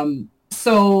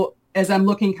 So as I'm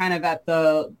looking kind of at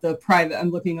the private, I'm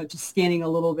looking at just scanning a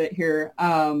little bit here.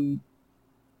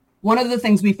 One of the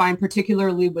things we find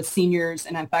particularly with seniors,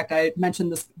 and in fact, I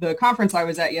mentioned this, the conference I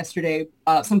was at yesterday,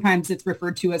 sometimes it's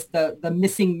referred to as the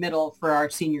missing middle for our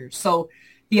seniors. So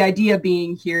the idea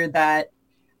being here that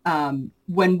in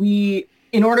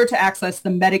order to access the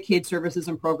Medicaid services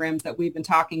and programs that we've been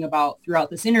talking about throughout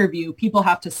this interview, people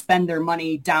have to spend their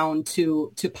money down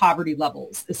to poverty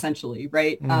levels, essentially,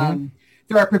 right? Mm-hmm.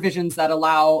 There are provisions that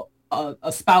allow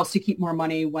a spouse to keep more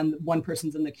money when one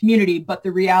person's in the community, but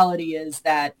the reality is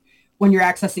that when you're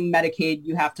accessing Medicaid,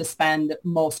 you have to spend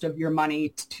most of your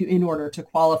money in order to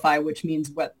qualify, which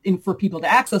means for people to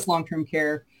access long-term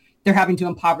care, they're having to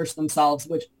impoverish themselves,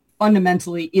 which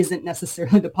fundamentally isn't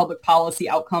necessarily the public policy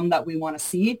outcome that we want to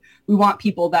see. We want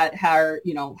people that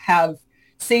have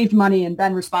saved money and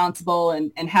been responsible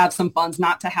and have some funds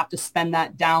not to have to spend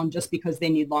that down just because they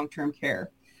need long-term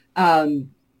care. And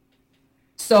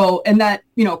that,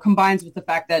 combines with the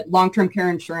fact that long-term care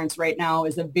insurance right now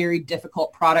is a very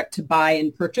difficult product to buy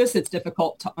and purchase. It's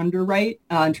difficult to underwrite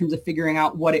in terms of figuring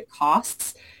out what it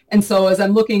costs. And so as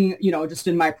I'm looking, just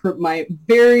in my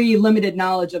very limited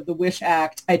knowledge of the WISH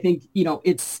Act, I think,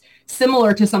 it's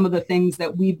similar to some of the things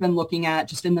that we've been looking at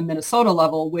just in the Minnesota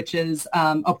level, which is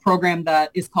a program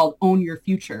that is called Own Your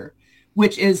Future,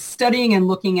 which is studying and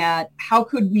looking at how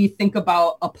could we think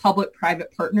about a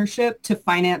public-private partnership to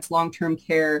finance long-term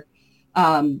care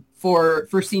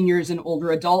for seniors and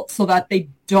older adults so that they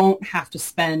don't have to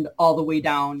spend all the way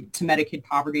down to Medicaid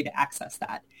poverty to access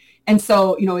that. And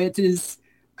so, it is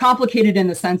complicated in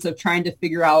the sense of trying to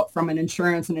figure out from an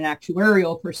insurance and an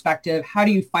actuarial perspective, how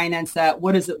do you finance that?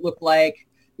 What does it look like?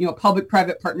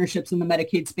 Public-private partnerships in the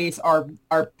Medicaid space are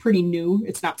pretty new.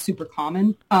 It's not super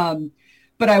common.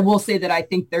 But I will say that I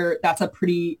think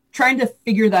trying to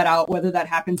figure that out, whether that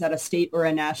happens at a state or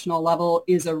a national level,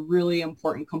 is a really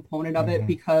important component of it,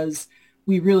 because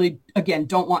we really, again,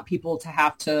 don't want people to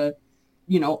have to,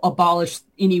 abolish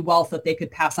any wealth that they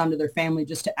could pass on to their family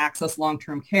just to access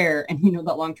long-term care. And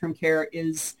that long-term care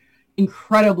is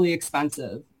incredibly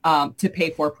expensive to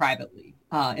pay for privately.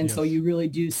 So you really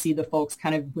do see the folks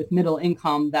kind of with middle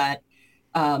income that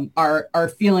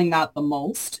are feeling that the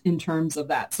most in terms of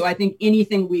that. So I think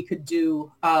anything we could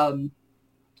do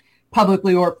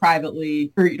publicly or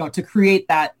privately, or to create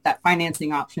that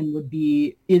financing option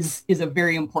is a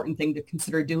very important thing to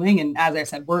consider doing. And as I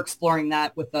said, we're exploring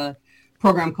that with a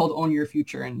program called Own Your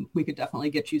Future, and we could definitely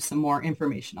get you some more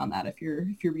information on that if your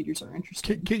readers are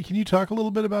interested. Can you talk a little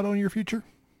bit about Own Your Future?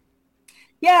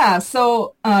 Yeah.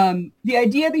 So the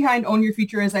idea behind Own Your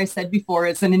Future, as I said before,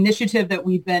 is an initiative that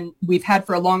we've had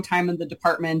for a long time in the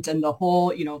department, and the whole,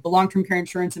 the long-term care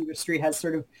insurance industry has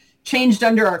sort of changed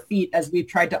under our feet as we've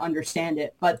tried to understand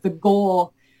it. But the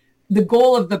goal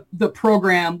of the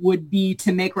program would be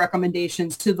to make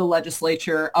recommendations to the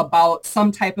legislature about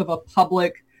some type of a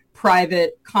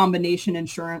public-private combination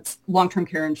insurance, long-term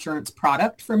care insurance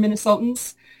product for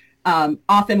Minnesotans.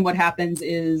 Often what happens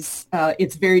is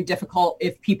it's very difficult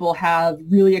if people have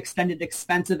really extended,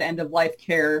 expensive end-of-life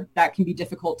care. That can be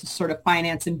difficult to sort of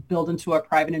finance and build into a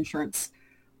private insurance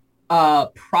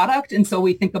product. And so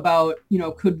we think about,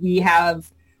 could we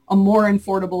have a more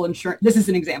affordable insurance? This is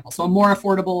an example. So a more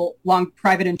affordable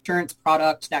private insurance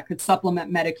product that could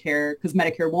supplement Medicare, because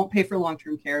Medicare won't pay for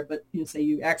long-term care, but say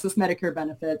you access Medicare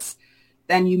benefits,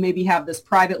 then you maybe have this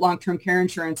private long-term care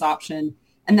insurance option.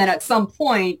 And then at some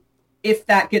point, if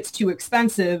that gets too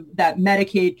expensive, that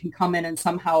Medicaid can come in and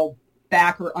somehow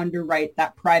back or underwrite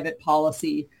that private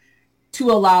policy to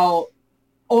allow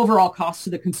overall costs to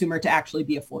the consumer to actually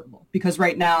be affordable. Because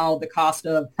right now, the cost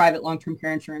of private long-term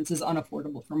care insurance is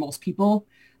unaffordable for most people,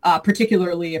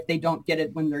 particularly if they don't get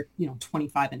it when they're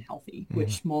 25 and healthy,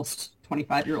 which most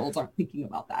 25-year-olds aren't thinking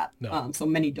about that. No. So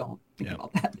many don't think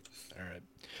about that. All right.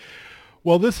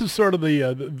 Well, this is sort of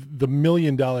the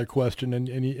million-dollar question,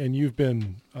 and you've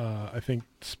been, I think,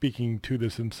 speaking to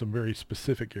this in some very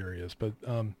specific areas. But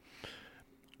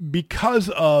because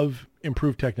of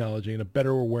improved technology and a better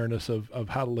awareness of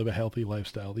how to live a healthy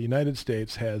lifestyle, the United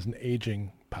States has an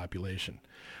aging population.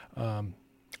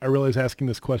 I realize asking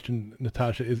this question,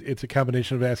 Natasha, it's a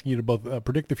combination of asking you to both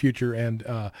predict the future and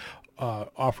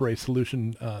offer a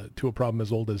solution to a problem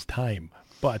as old as time.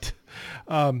 But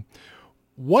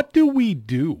what do we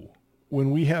do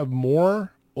when we have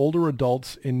more older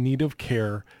adults in need of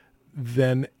care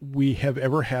than we have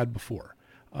ever had before?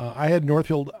 I had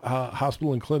Northfield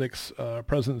Hospital and Clinics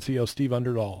President and CEO Steve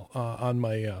Underdahl on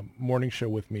my morning show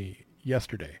with me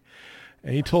yesterday.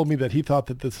 And he told me that he thought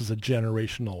that this is a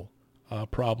generational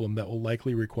problem that will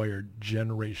likely require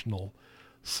generational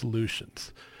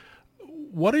solutions.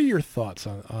 What are your thoughts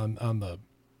on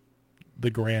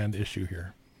the grand issue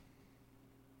here?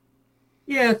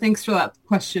 Yeah, thanks for that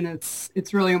question.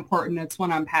 It's really important. It's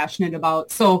one I'm passionate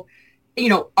about. So,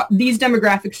 these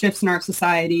demographic shifts in our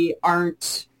society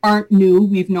aren't new.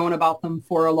 We've known about them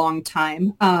for a long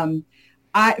time.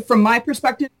 From my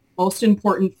perspective, the most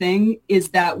important thing is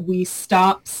that we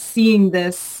stop seeing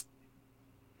this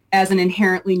as an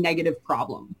inherently negative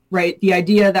problem, right? The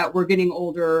idea that we're getting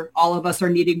older, all of us are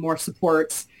needing more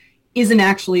supports, isn't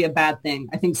actually a bad thing.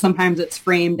 I think sometimes it's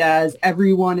framed as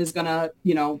everyone is going to,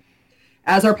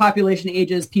 as our population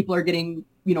ages, people are getting,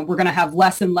 we're going to have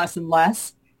less and less and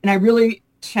less. And I really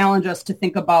challenge us to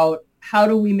think about how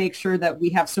do we make sure that we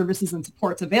have services and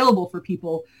supports available for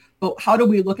people, but how do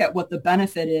we look at what the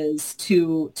benefit is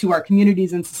to our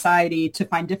communities and society to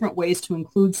find different ways to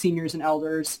include seniors and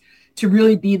elders, to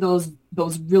really be those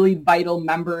really vital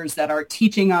members that are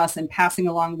teaching us and passing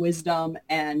along wisdom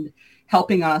and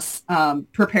helping us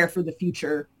prepare for the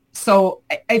future. So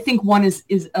I think one is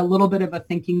a little bit of a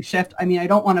thinking shift. I mean, I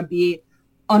don't want to be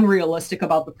unrealistic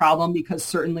about the problem because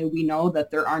certainly we know that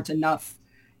there aren't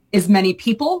as many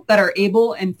people that are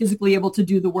able and physically able to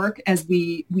do the work as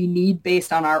we need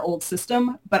based on our old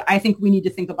system. But I think we need to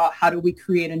think about how do we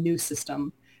create a new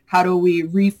system? How do we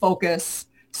refocus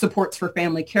supports for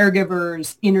family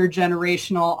caregivers,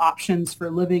 intergenerational options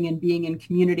for living and being in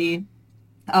community?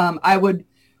 I would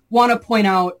want to point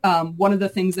out one of the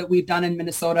things that we've done in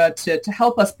Minnesota to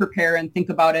help us prepare and think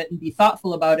about it and be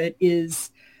thoughtful about it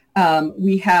is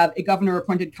we have a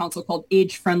governor-appointed council called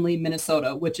Age Friendly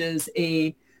Minnesota, which is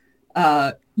a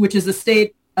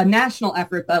national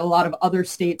effort that a lot of other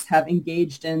states have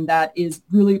engaged in that is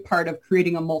really part of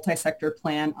creating a multi-sector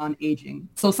plan on aging.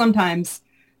 So sometimes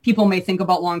people may think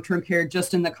about long-term care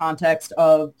just in the context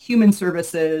of human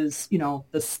services,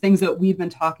 the things that we've been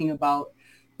talking about.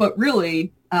 But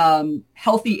really,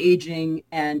 healthy aging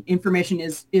and information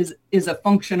is a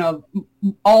function of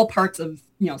all parts of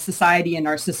society and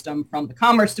our system, from the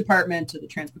Commerce Department to the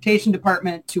Transportation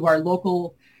Department to our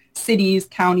local cities,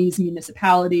 counties,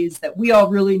 municipalities, that we all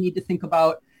really need to think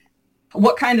about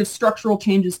what kind of structural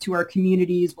changes to our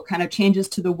communities, what kind of changes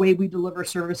to the way we deliver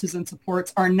services and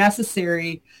supports are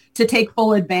necessary to take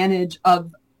full advantage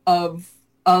of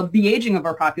the aging of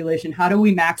our population. How do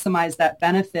we maximize that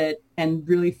benefit and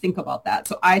really think about that?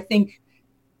 So I think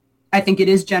it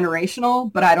is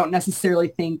generational, but I don't necessarily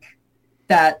think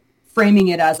that framing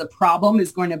it as a problem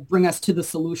is going to bring us to the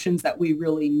solutions that we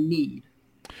really need.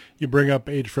 You bring up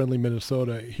Age-Friendly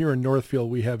Minnesota. Here in Northfield,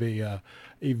 we have a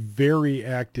very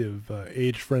active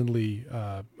age-friendly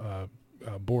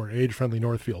board, Age-Friendly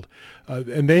Northfield,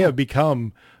 and they have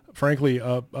become, frankly,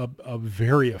 a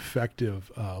very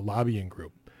effective lobbying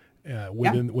group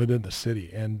within the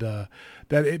city. And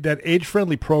that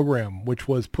age-friendly program, which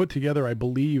was put together, I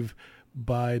believe,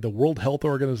 by the World Health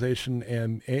Organization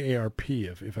and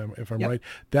AARP, if I'm right,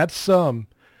 that's a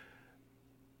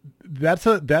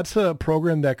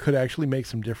program that could actually make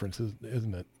some difference,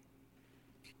 isn't it?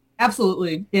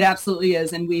 Absolutely. It absolutely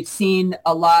is. And we've seen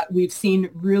a lot. We've seen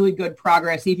really good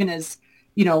progress, even as,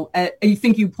 I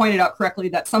think you pointed out correctly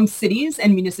that some cities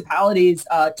and municipalities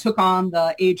took on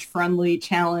the age-friendly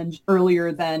challenge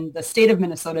earlier than the state of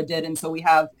Minnesota did. And so we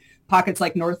have pockets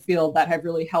like Northfield that have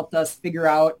really helped us figure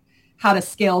out how to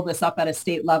scale this up at a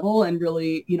state level and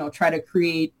really, try to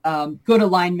create good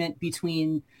alignment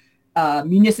between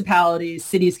municipalities,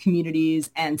 cities,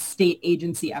 communities, and state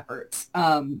agency efforts.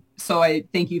 So I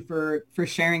thank you for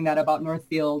sharing that about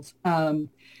Northfield.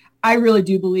 I really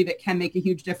do believe it can make a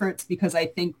huge difference because I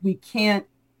think we can't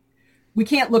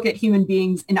look at human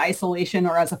beings in isolation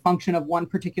or as a function of one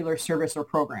particular service or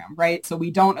program, right? So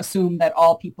we don't assume that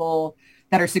all people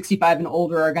that are 65 and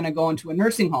older are going to go into a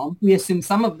nursing home. We assume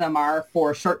some of them are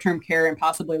for short-term care and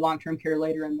possibly long-term care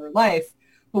later in their life.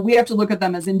 But we have to look at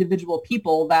them as individual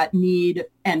people that need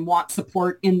and want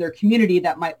support in their community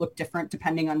that might look different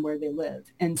depending on where they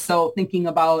live. And so thinking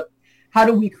about how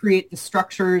do we create the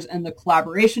structures and the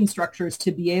collaboration structures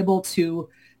to be able to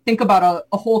think about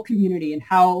a whole community and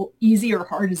how easy or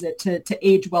hard is it to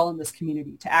age well in this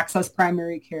community, to access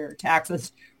primary care, to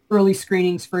access early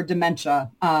screenings for dementia,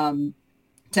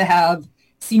 to have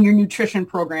senior nutrition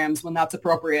programs when that's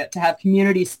appropriate, to have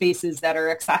community spaces that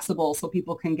are accessible so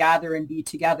people can gather and be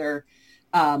together,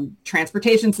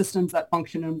 transportation systems that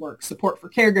function and work, support for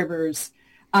caregivers.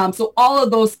 So all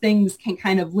of those things can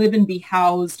kind of live and be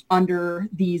housed under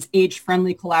these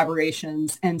age-friendly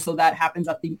collaborations. And so that happens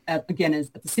again,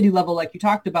 is at the city level, like you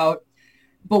talked about.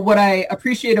 But what I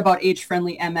appreciate about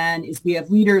age-friendly MN is we have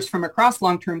leaders from across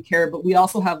long-term care, but we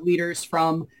also have leaders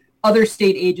from other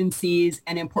state agencies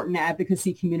and important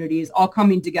advocacy communities all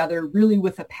coming together really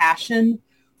with a passion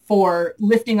for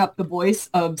lifting up the voice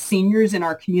of seniors in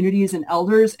our communities and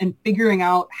elders and figuring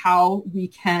out how we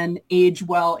can age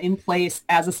well in place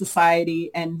as a society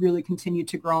and really continue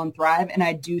to grow and thrive. And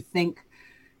I do think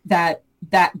that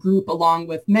that group, along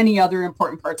with many other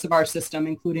important parts of our system,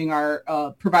 including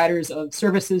our providers of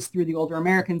services through the Older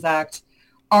Americans Act,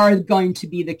 are going to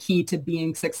be the key to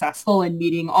being successful and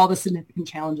meeting all the significant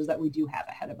challenges that we do have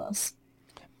ahead of us.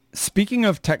 Speaking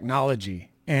of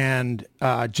technology and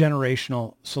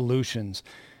generational solutions,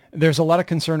 there's a lot of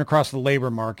concern across the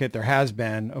labor market. There has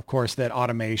been, of course, that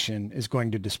automation is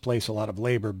going to displace a lot of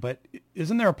labor, but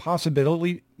isn't there a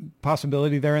possibility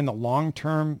there in the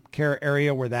long-term care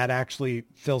area where that actually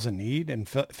fills a need and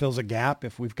fills a gap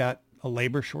if we've got a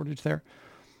labor shortage there?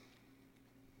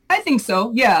 I think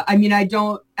so. Yeah. I mean, I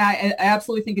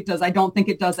absolutely think it does. I don't think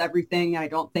it does everything. I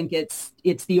don't think it's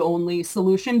the only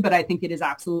solution, but I think it is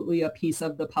absolutely a piece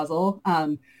of the puzzle.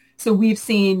 So we've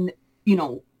seen,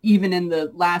 even in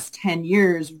the last 10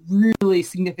 years, really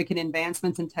significant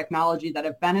advancements in technology that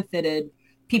have benefited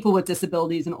people with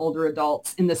disabilities and older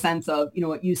adults in the sense of,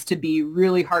 it used to be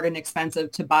really hard and expensive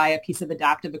to buy a piece of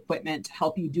adaptive equipment to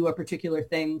help you do a particular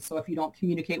thing. So if you don't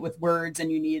communicate with words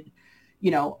and you need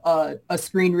a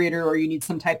screen reader or you need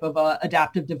some type of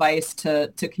adaptive device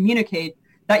to communicate,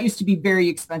 that used to be very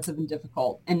expensive and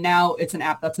difficult. And now it's an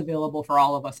app that's available for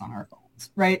all of us on our phones,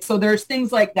 right? So there's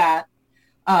things like that.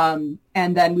 And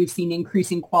then we've seen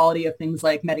increasing quality of things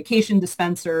like medication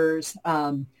dispensers,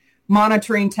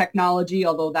 monitoring technology,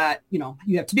 although that,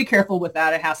 you have to be careful with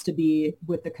that. It has to be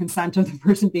with the consent of the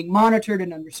person being monitored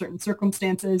and under certain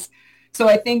circumstances. So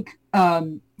I think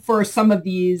for some of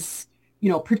these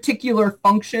particular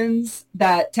functions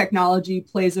that technology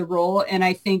plays a role. And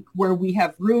I think where we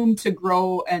have room to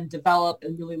grow and develop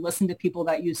and really listen to people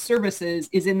that use services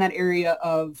is in that area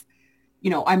of,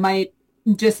 I might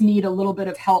just need a little bit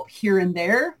of help here and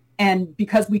there. And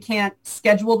because we can't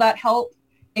schedule that help,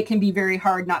 it can be very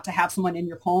hard not to have someone in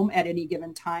your home at any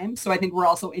given time. So I think we're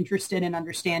also interested in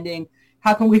understanding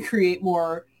how can we create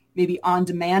more maybe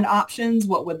on-demand options.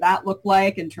 What would that look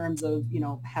like in terms of,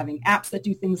 having apps that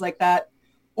do things like that,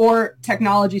 or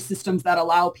technology systems that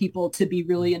allow people to be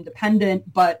really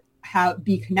independent, but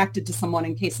be connected to someone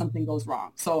in case something goes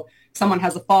wrong. So someone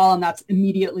has a fall and that's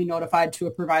immediately notified to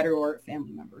a provider or a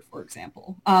family member, for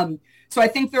example. So I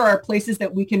think there are places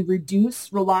that we can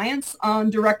reduce reliance on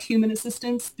direct human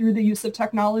assistance through the use of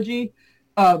technology.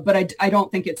 But I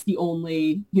don't think it's the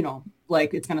only,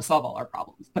 it's going to solve all our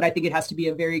problems. But I think it has to be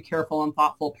a very careful and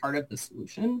thoughtful part of the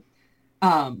solution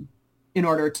in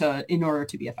order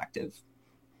to be effective.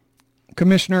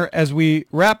 Commissioner, as we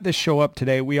wrap this show up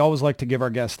today, we always like to give our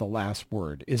guests the last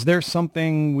word. Is there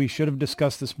something we should have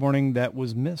discussed this morning that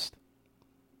was missed?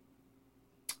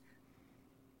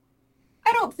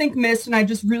 I don't think missed, and I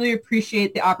just really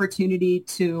appreciate the opportunity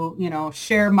to,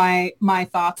 share my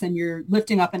thoughts, and you're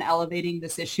lifting up and elevating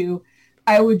this issue.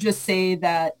 I would just say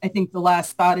that I think the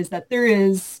last thought is that there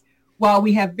is, while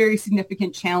we have very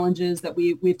significant challenges that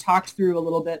we've talked through a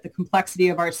little bit, the complexity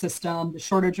of our system, the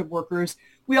shortage of workers,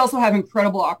 we also have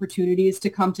incredible opportunities to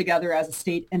come together as a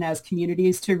state and as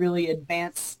communities to really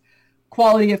advance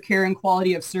quality of care and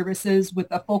quality of services with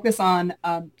a focus on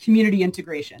community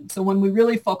integration. So when we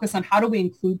really focus on how do we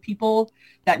include people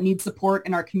that need support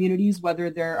in our communities, whether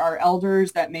there are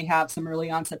elders that may have some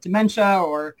early onset dementia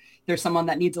or there's someone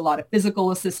that needs a lot of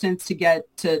physical assistance to get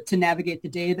to navigate the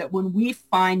day, that when we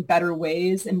find better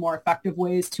ways and more effective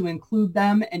ways to include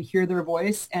them and hear their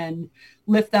voice and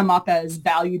lift them up as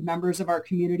valued members of our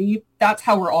community, that's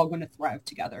how we're all going to thrive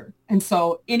together. And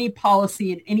so any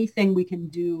policy and anything we can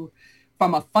do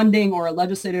from a funding or a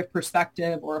legislative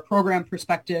perspective or a program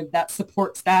perspective that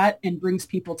supports that and brings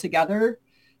people together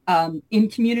in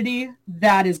community,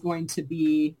 that is going to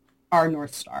be our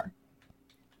North Star.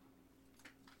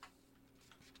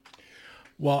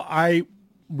 Well, I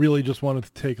really just wanted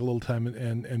to take a little time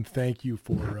and thank you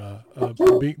for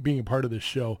being a part of this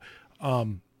show.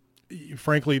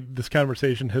 Frankly, this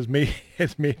conversation has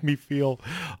made me feel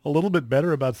a little bit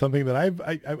better about something that I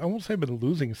won't say I've been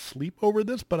losing sleep over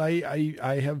this, but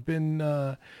I have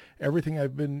been everything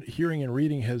I've been hearing and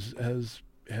reading has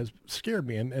scared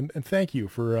me, and thank you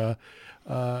for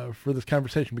this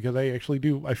conversation, because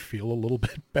I feel a little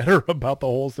bit better about the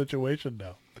whole situation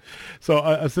now. So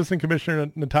Assistant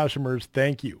Commissioner Natasha Merz,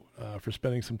 thank you for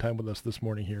spending some time with us this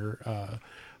morning here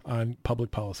on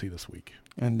Public Policy This Week.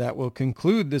 And that will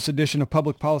conclude this edition of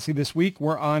Public Policy This Week.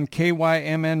 We're on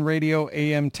KYMN Radio,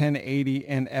 AM 1080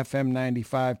 and FM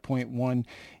 95.1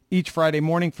 each Friday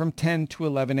morning from 10 to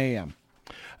 11 a.m.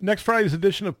 Next Friday's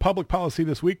edition of Public Policy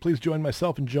This Week, please join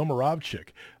myself and Joe Moravchik.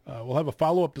 We'll have a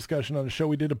follow-up discussion on a show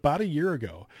we did about a year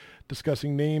ago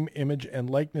discussing name, image, and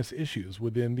likeness issues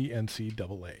within the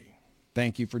NCAA.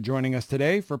 Thank you for joining us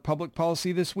today for Public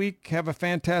Policy This Week. Have a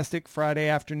fantastic Friday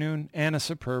afternoon and a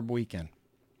superb weekend.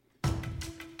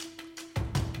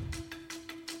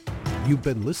 You've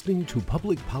been listening to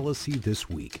Public Policy This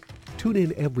Week. Tune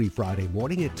in every Friday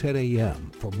morning at 10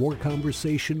 a.m. for more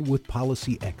conversation with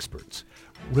policy experts.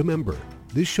 Remember,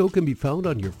 this show can be found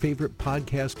on your favorite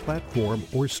podcast platform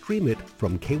or stream it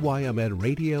from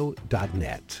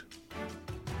kymnradio.net.